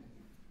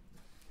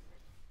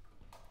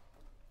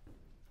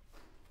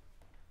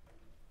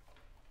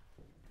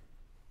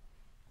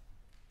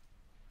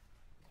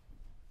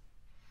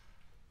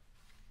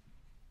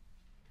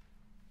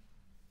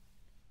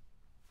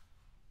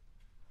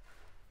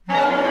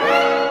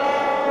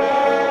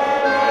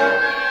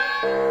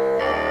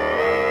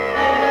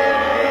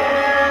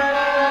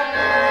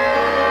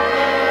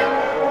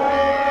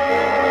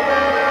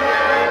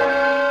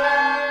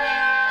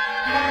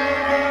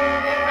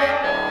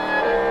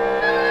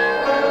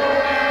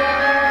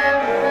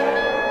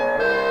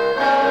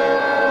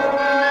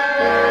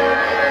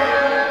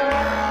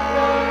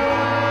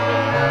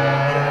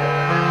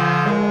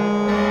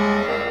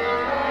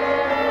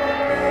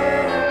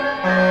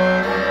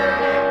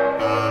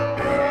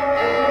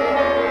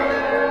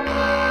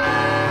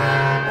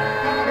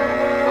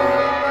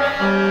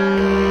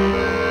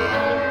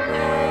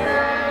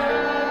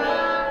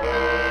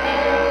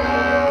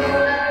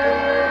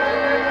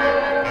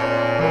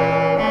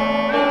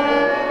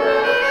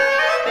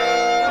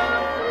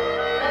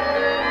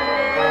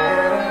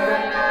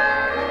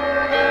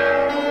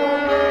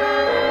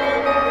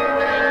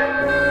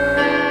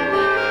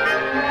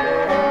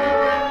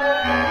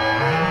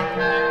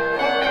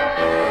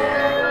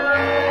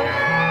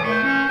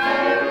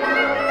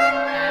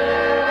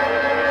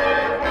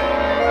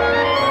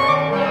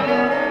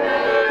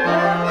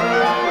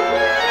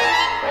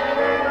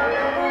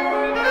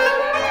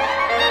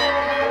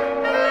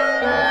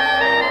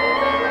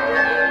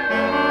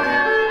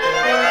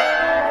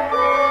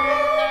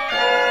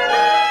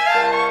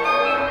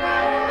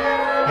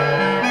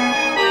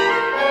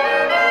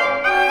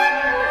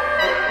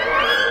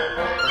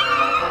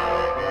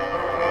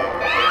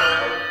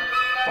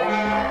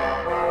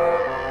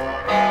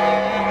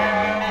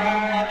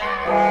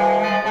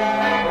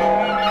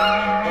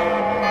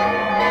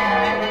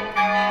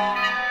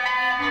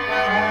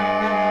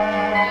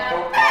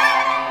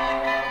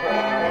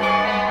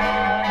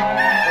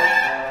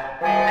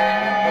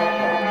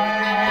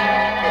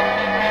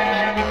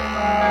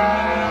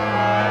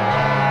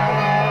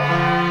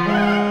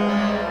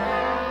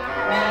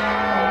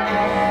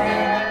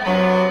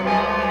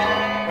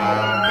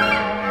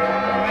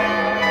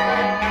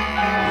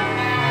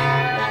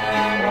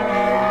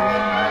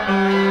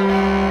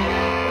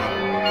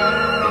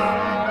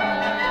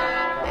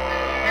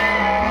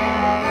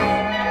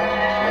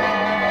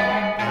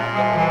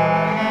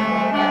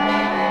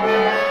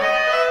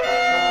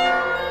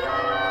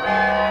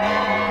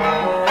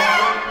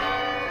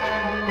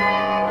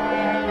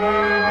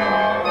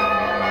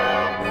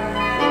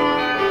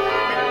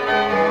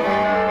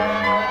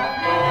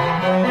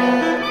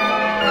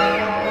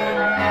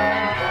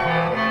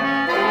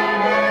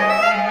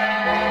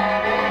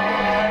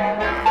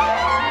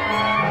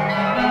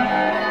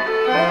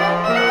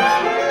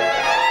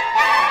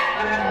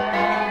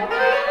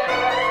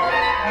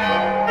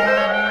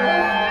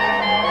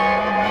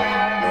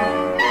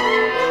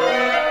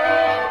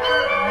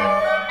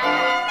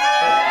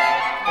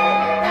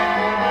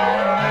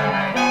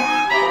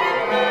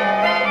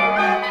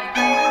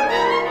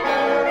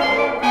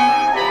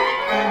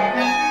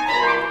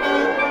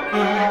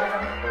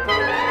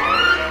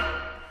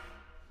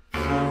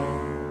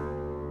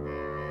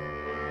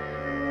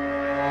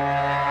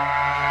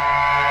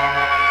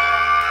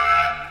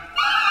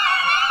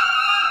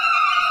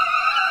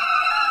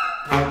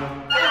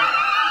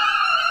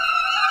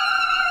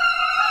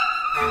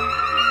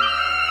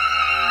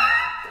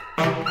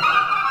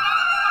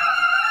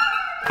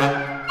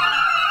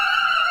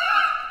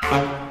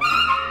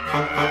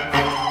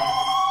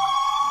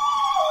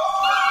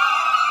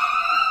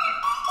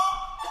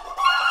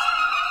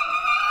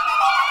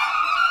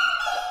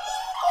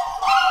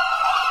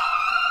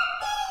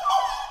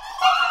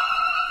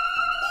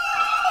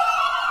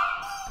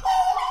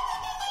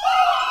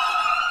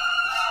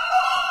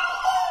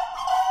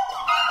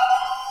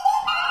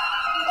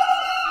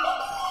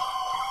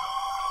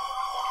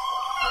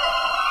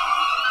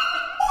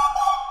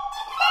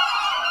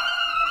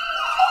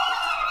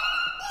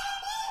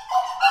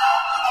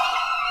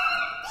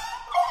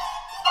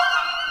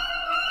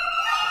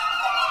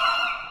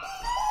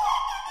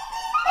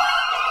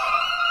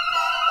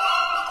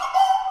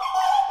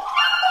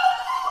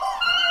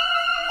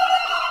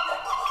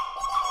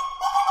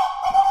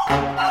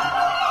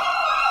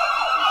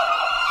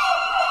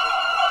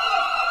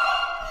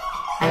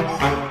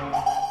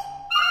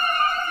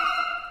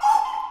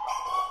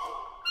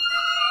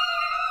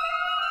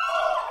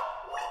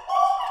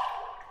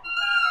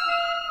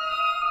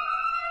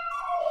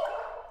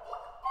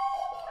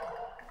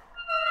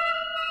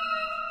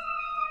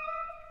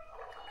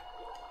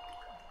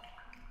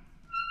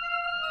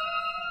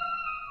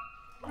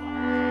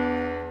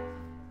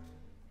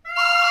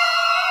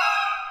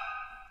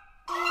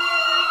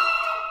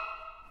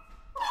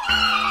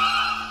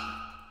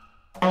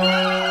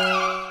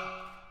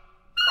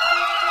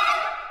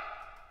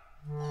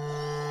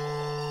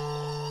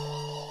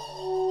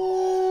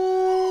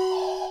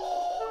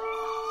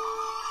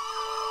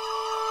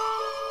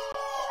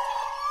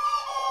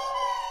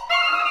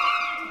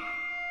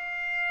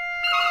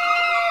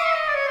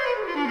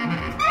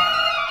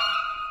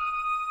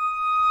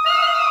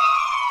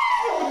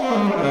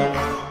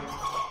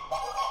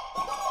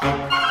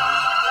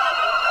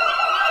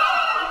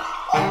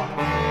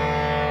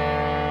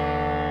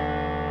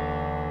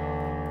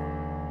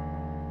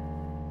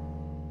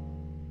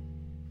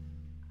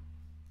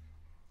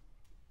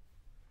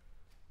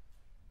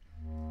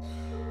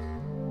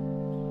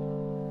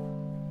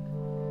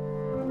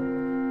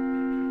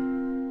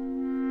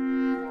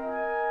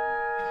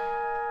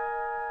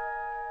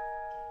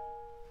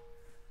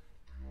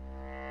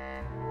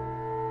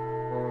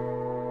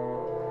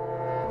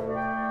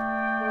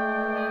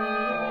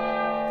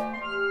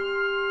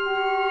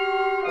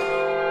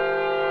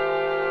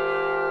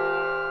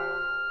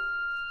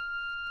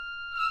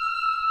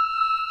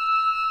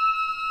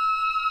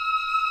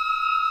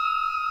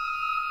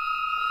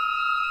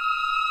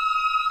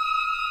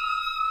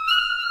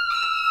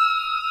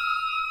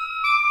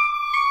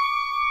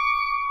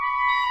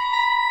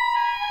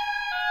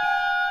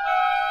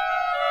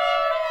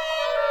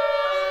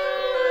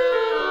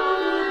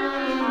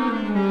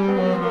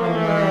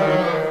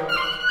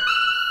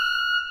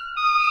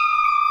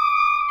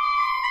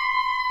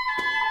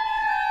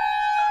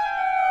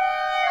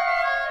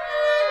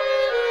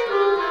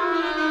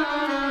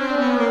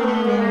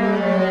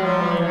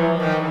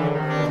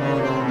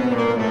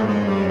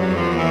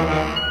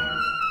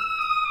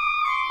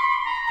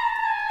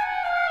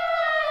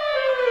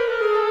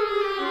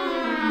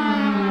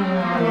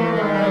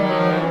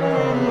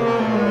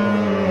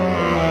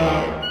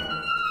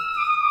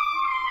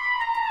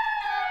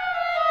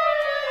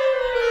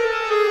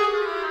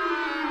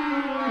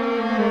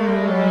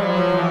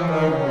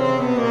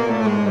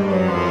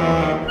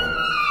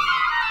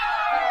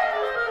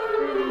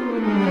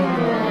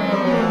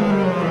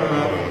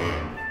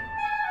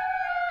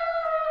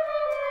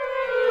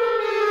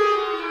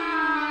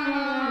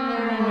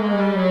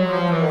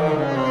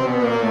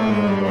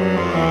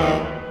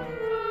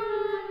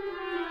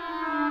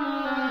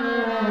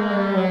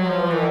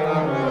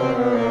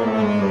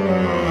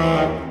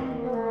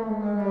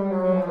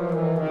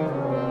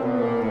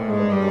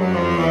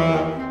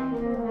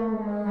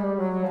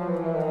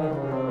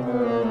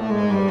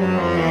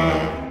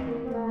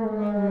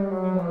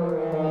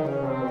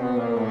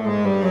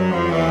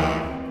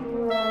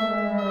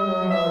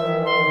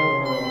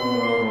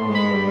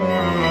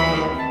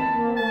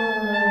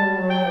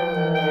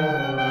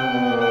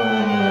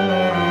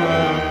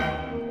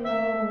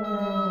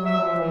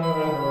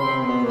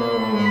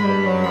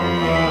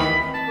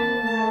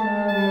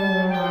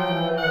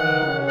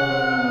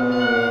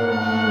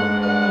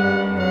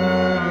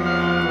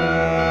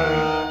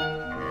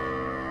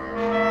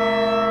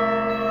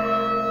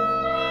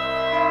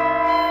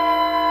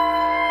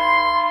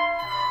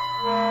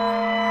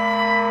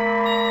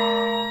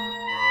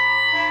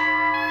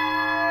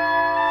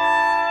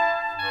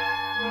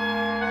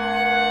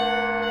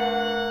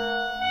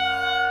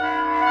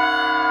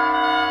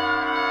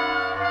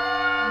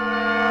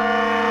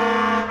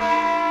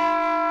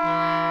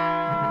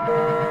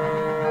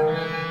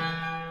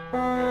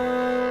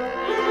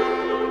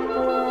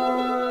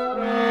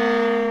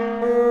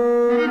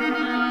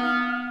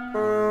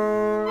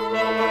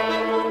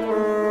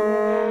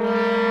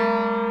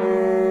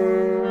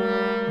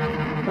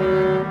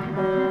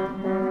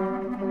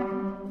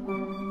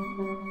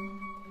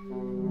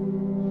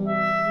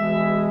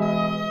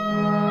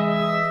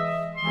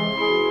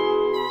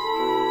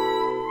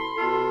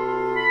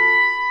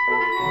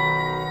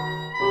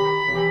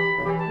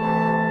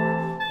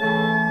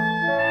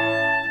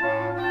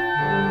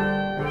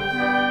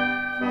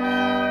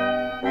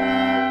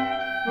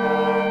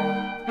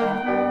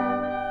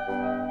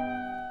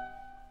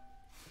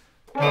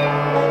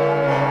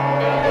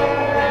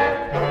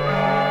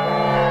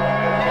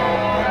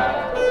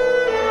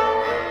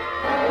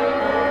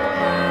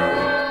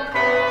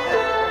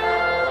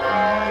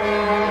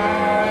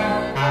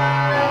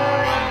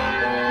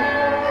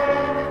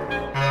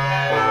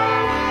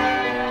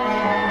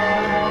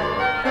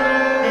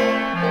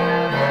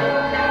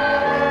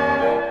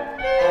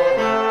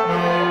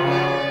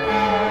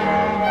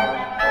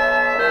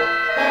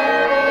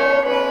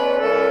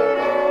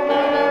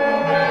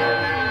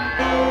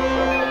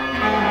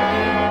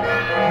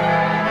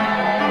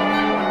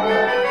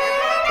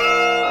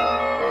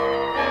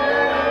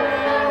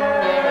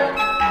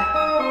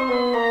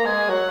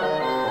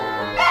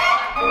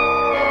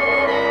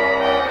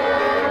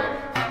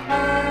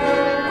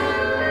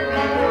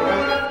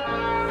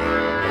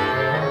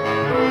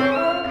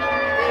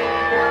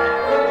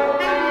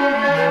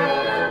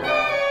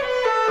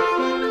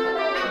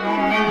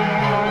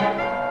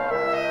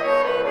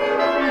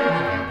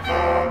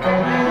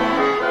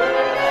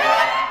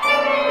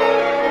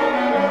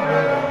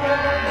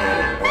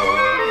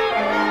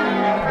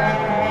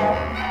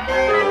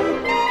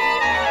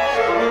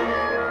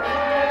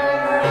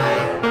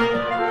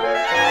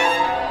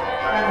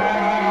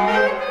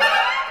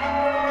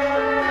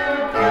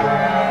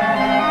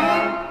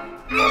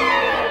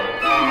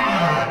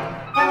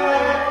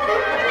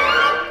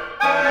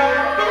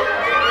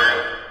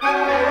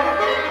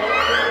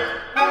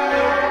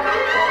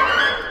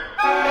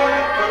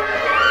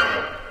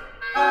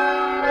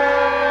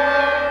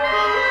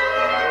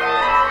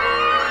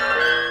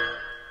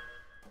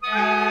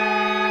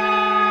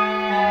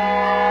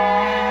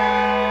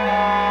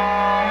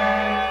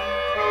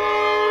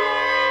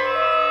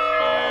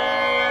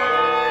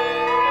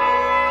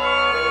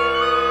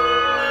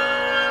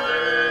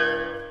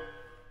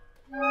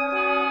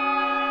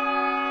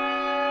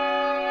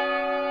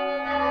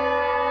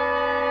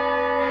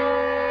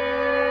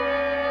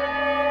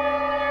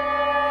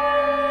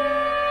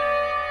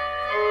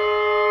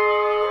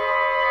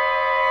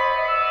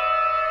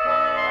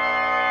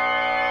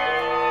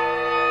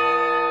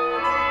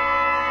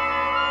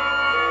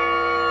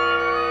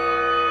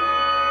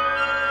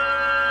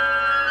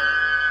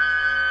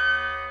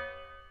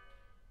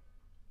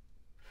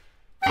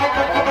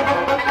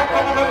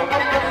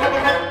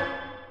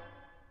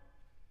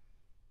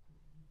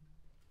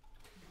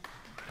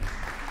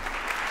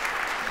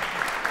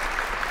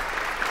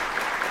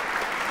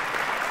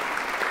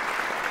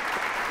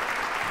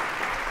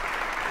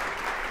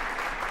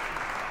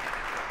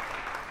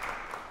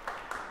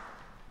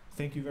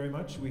 Thank you very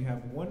much. We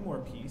have one more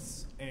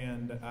piece,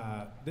 and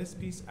this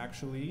piece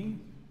actually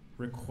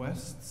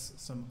requests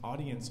some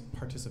audience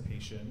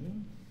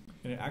participation,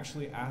 and it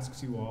actually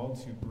asks you all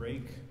to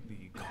break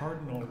the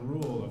cardinal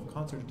rule of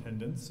concert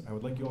attendance. I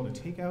would like you all to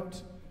take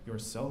out your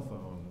cell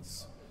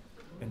phones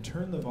and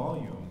turn the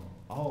volume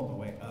all the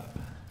way up.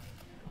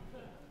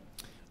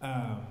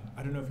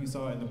 I don't know if you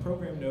saw in the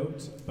program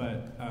note,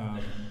 but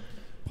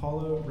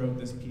Paula wrote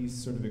this piece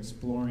sort of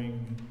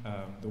exploring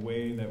the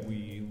way that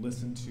we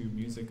listen to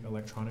music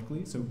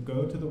electronically. So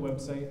go to the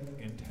website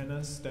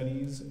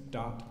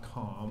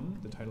antennastudies.com,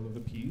 the title of the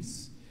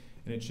piece,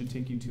 and it should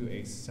take you to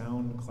a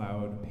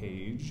SoundCloud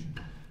page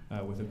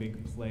with a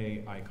big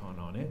play icon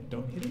on it.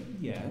 Don't hit it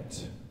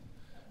yet,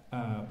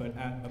 but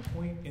at a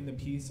point in the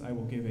piece I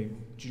will give a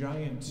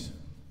giant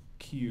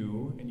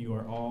cue, and you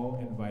are all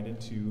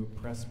invited to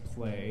press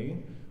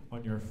play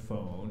on your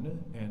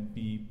phone and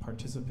be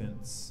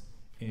participants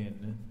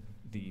in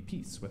the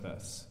piece with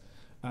us.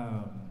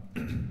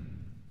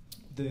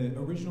 The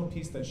original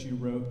piece that she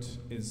wrote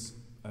is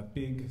a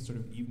big sort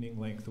of evening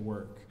length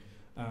work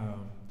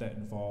that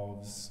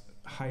involves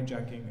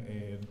hijacking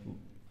a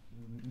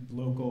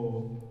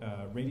local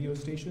radio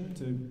station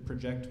to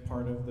project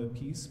part of the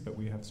piece, but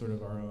we have sort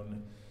of our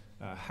own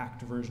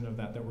hacked version of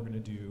that we're going to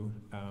do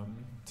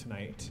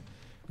tonight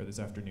or this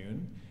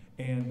afternoon.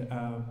 And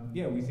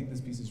yeah, we think this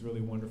piece is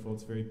really wonderful.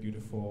 It's very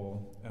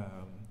beautiful,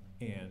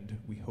 and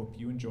we hope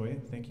you enjoy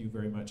it. Thank you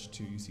very much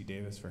to UC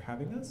Davis for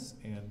having us,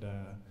 and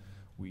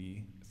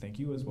we thank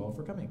you as well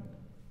for coming.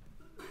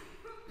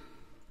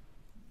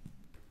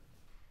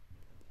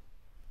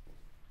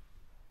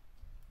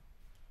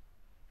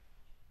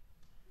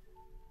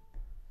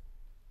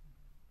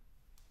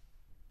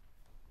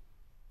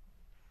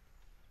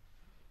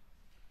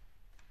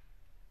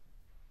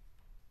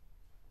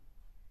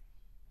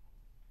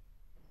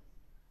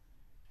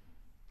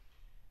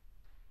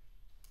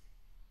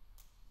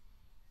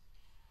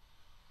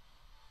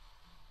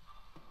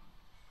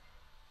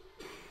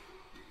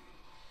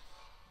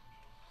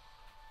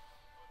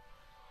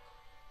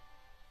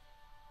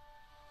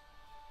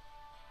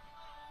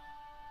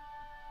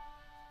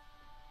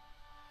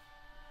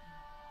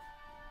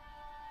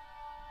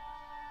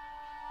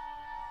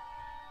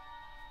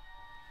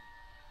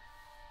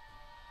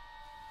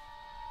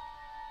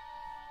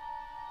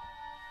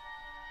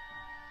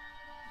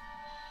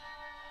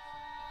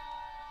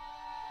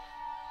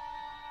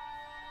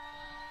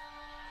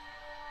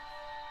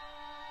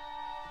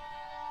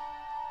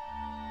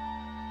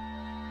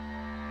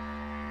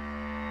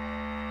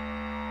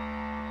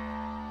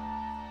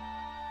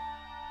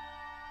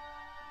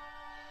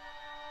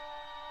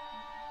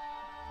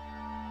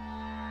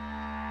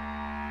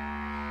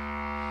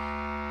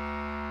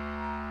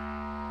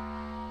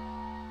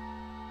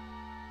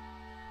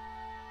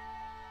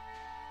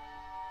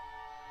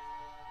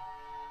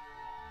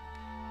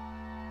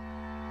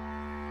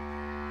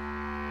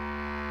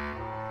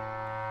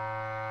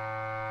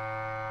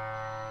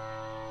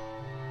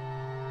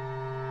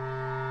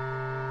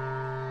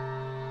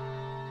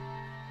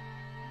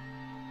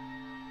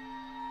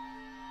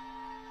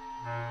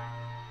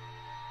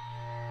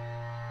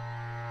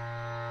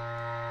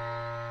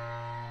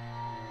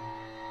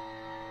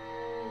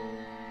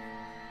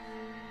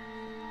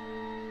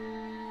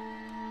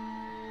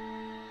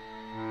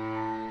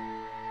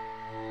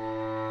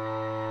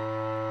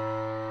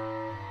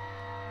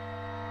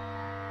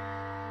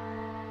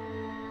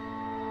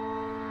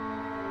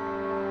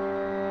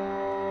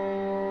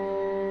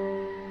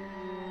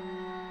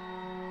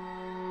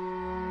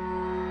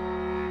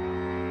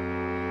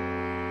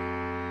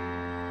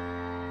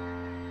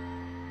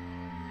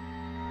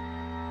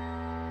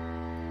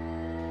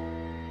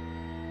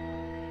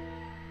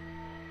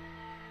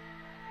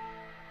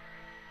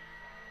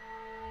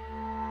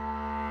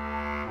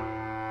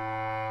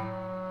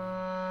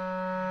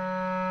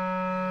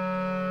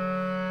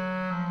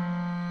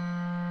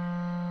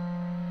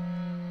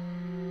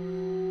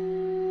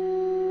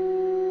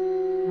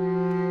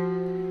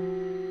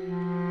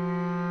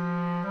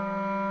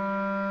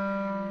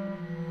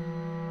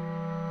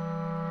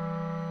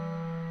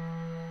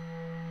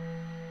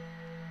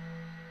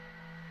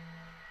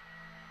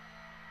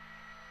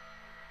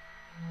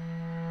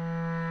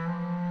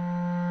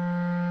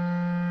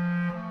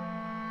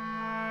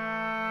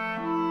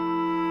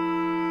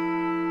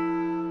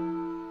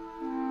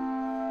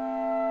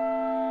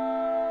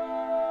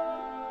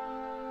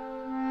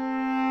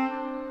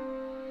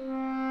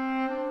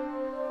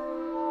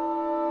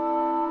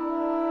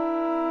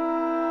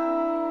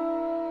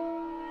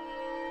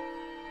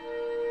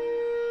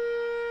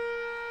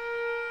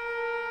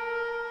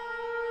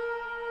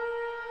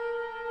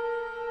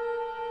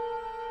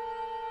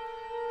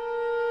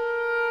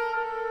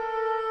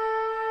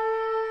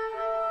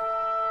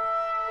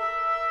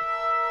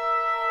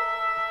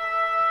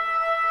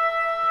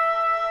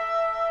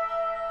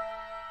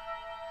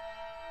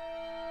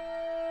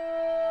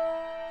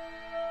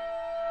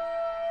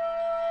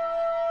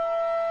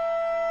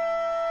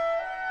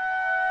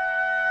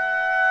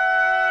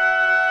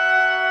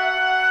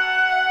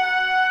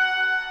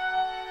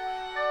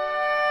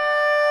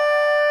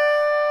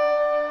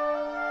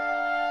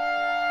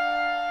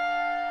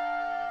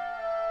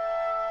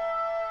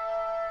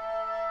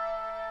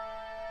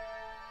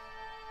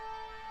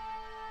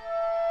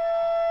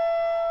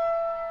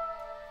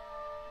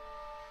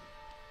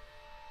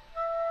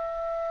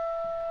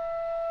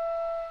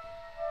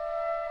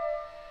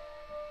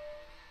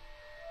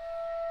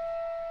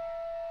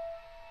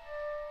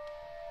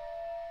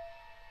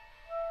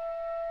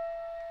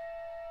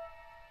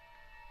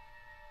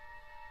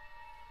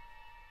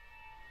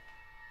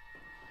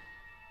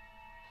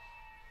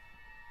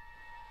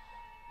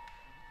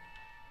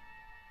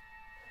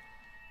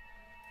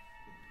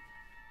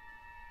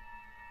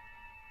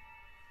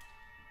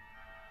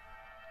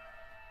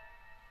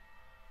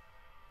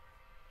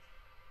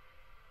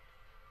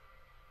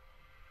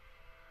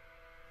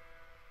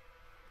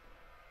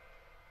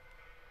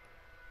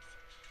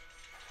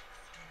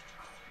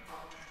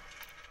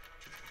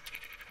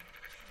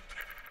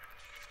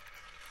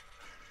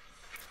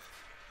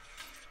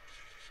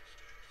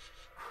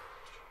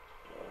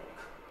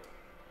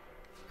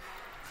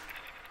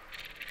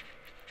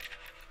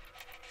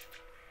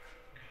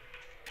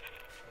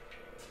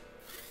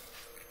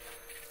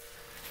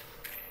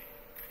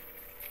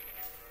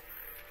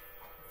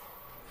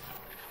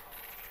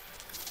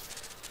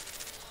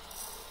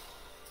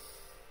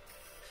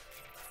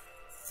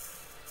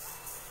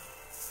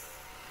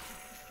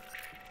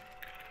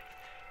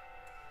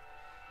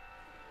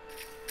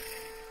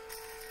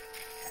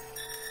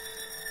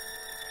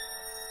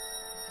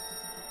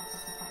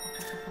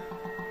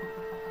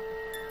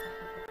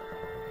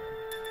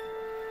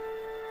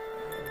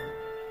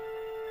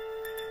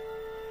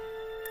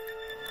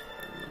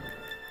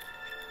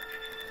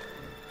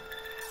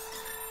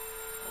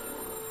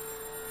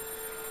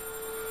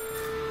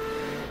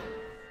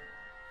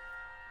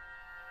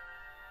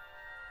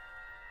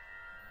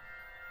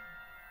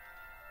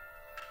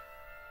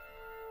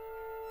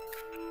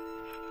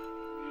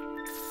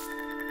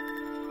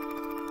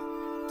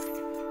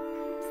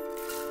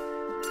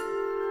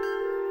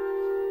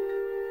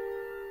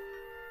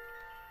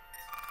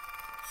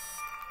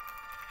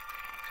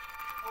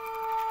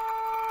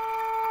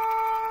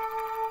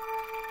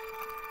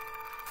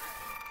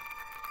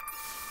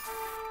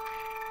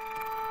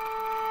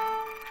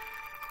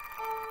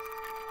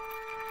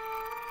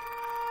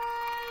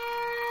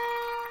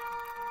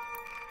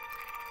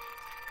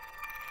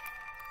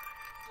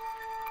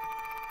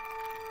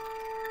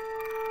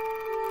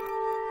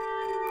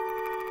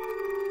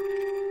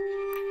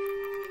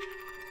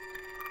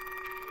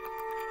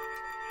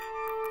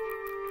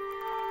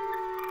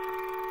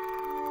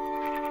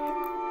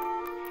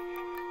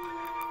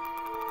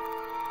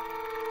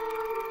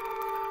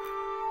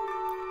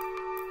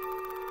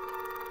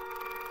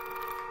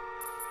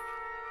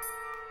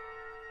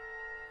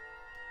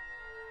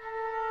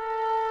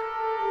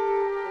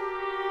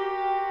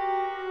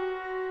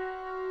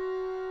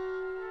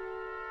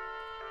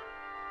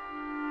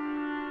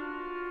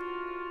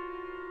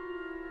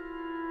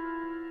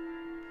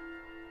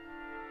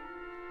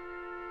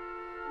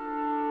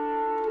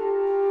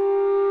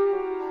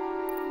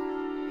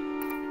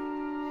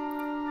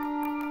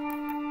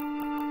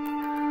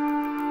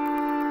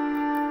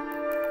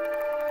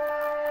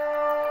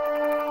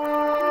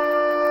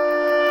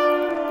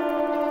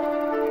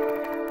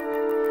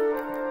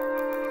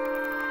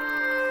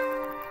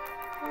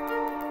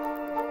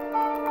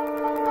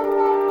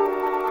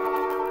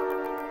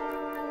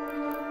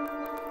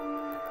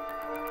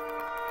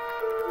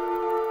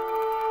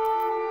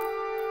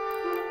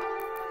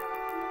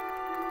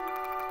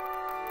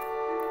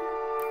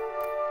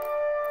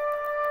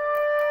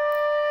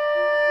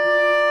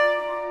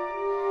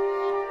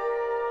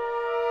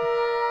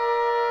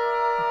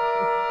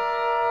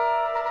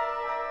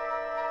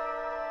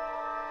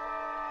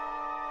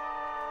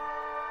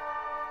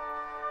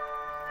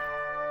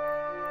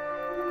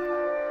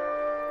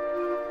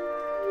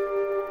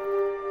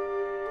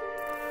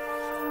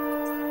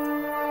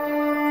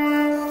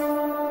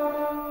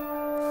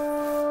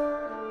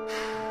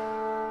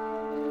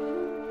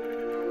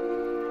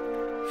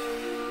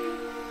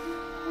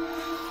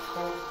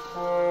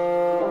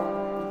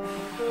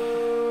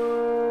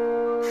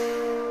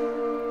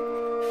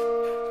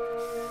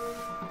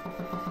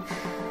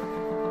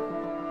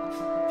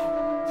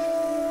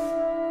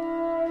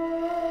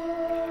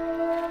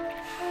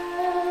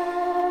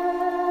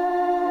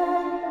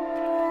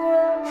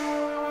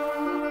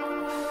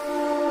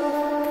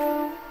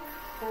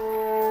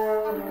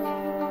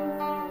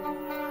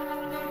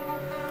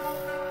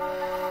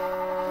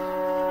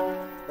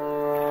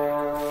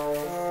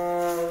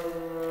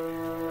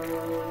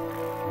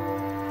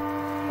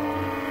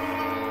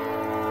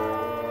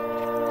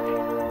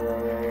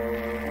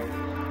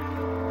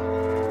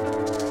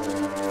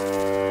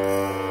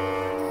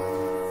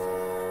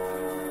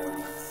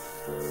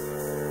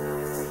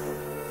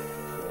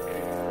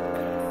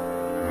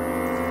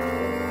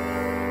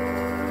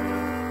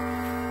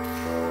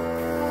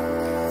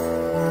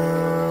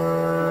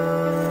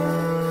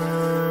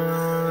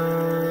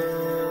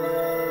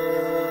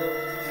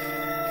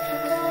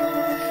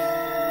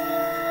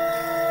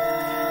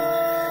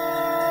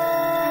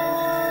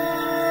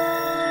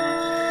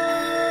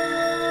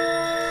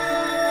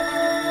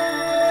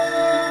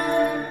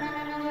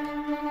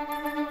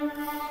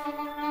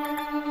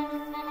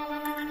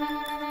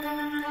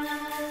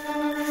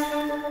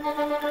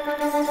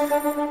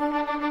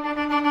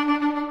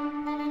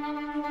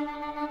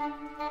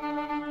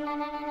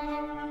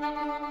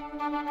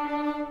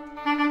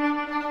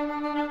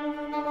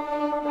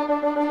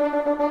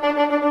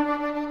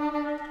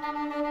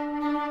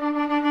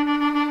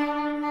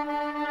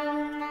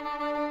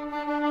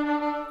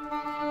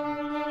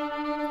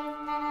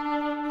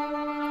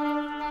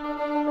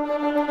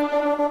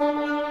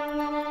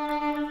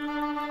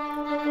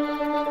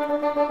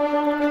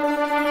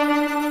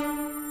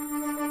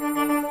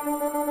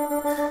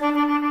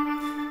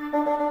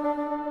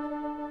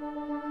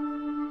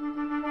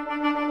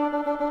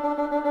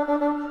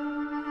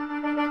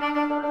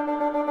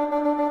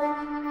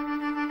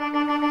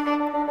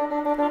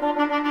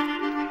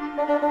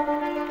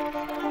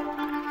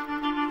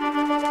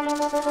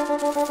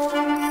 Thank you.